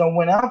that you don't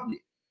went out with.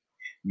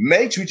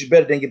 May treat you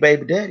better than your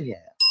baby daddy had.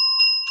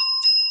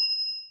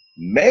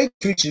 May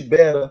treat you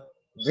better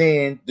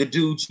than the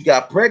dude you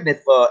got pregnant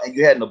for and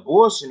you had an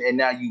abortion and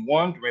now you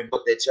wondering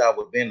what that child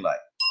would have been like.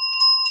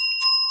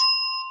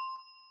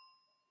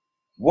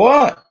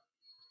 What?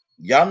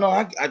 Y'all know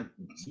I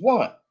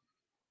what?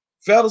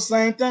 Felt the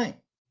same thing.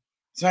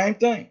 Same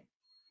thing.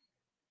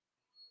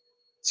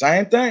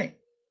 Same thing.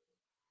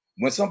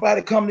 When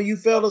somebody come to you,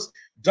 fellas,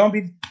 don't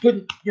be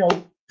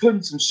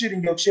putting some shit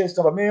in your chest.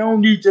 Talking, man, I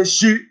don't need that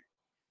shit.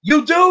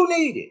 You do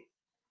need it.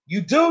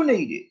 You do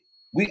need it.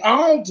 We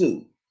all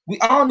do. We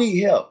all need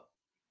help.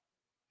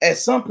 At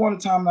some point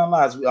in time in our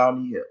lives, we all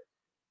need help.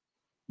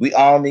 We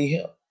all need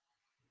help.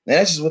 And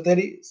that's just what that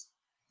is.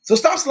 So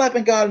stop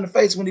slapping God in the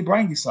face when he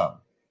brings you something.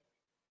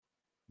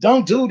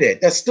 Don't do that.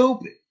 That's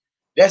stupid.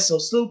 That's so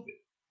stupid.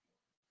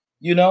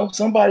 You know,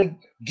 somebody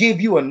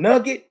give you a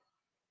nugget.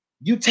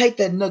 You take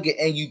that nugget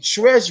and you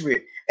treasure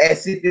it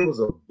as if it was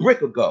a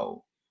brick of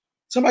gold.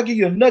 Somebody give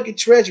you a nugget,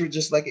 treasure it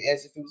just like it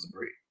as if it was a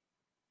brick.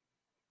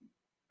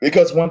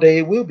 Because one day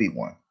it will be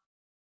one.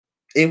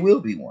 It will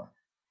be one.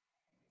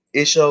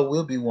 It sure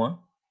will be one.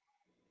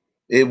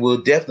 It will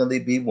definitely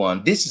be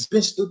one. This has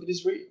been Stupid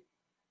is Real.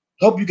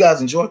 Hope you guys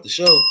enjoyed the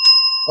show.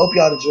 Hope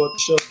y'all enjoyed the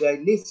show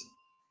today. Listen,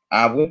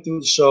 I went through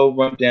the show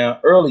rundown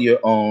earlier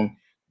on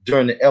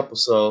during the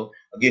episode.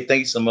 Again, thank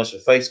you so much for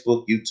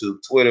Facebook, YouTube,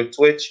 Twitter,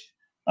 Twitch,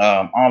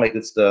 all that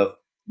good stuff.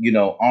 You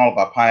know, all of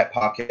our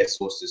podcast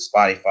sources,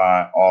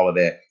 Spotify, all of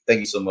that. Thank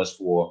you so much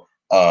for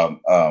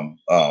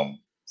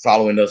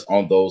following us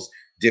on those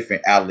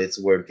different outlets,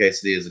 wherever the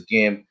case it is.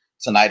 Again,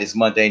 tonight is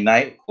Monday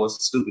night. Of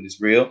course, Stupid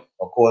is Real.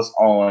 Of course,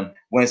 on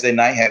Wednesday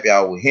night, Happy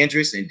Hour with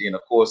Hendrix. And then,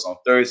 of course, on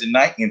Thursday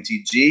night,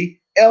 MTG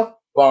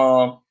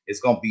F-Bomb is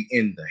going to be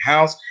in the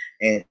house.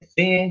 And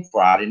then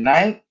Friday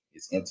night,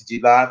 it's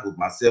MTG Live with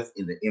myself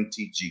and the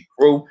MTG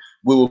crew.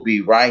 We will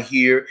be right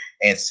here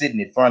and sitting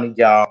in front of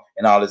y'all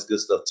and all this good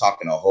stuff,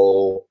 talking a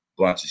whole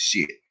bunch of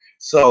shit.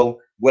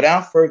 So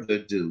without further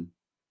ado,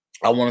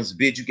 I want to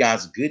bid you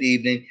guys a good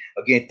evening.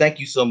 Again, thank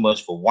you so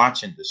much for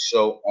watching the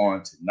show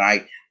on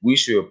tonight. We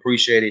sure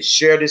appreciate it.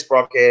 Share this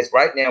broadcast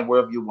right now,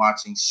 wherever you're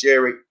watching.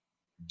 Share it.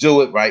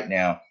 Do it right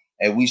now.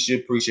 And we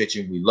should appreciate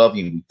you. We love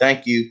you and we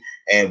thank you.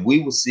 And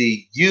we will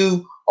see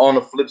you on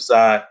the flip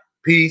side.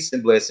 Peace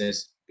and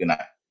blessings. Good night.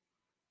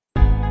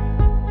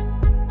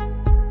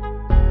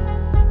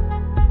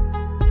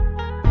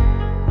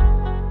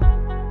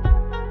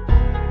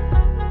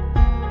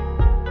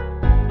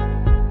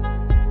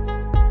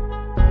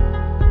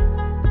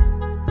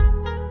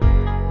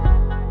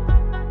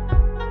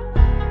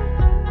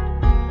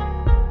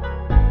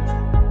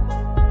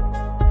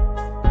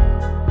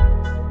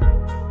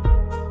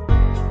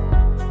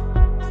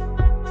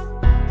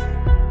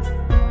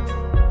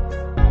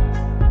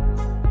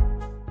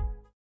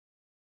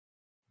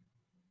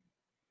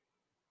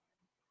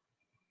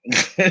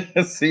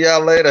 See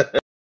y'all later.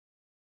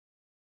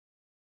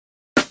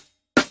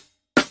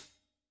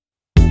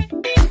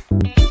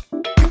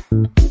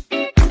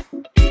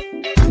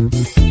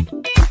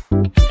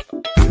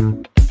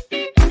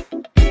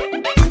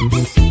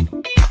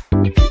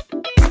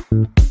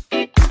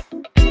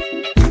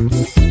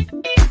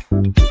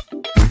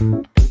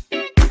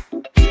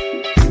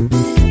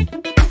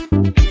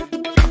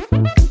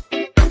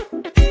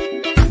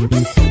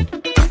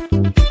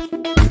 Thank you.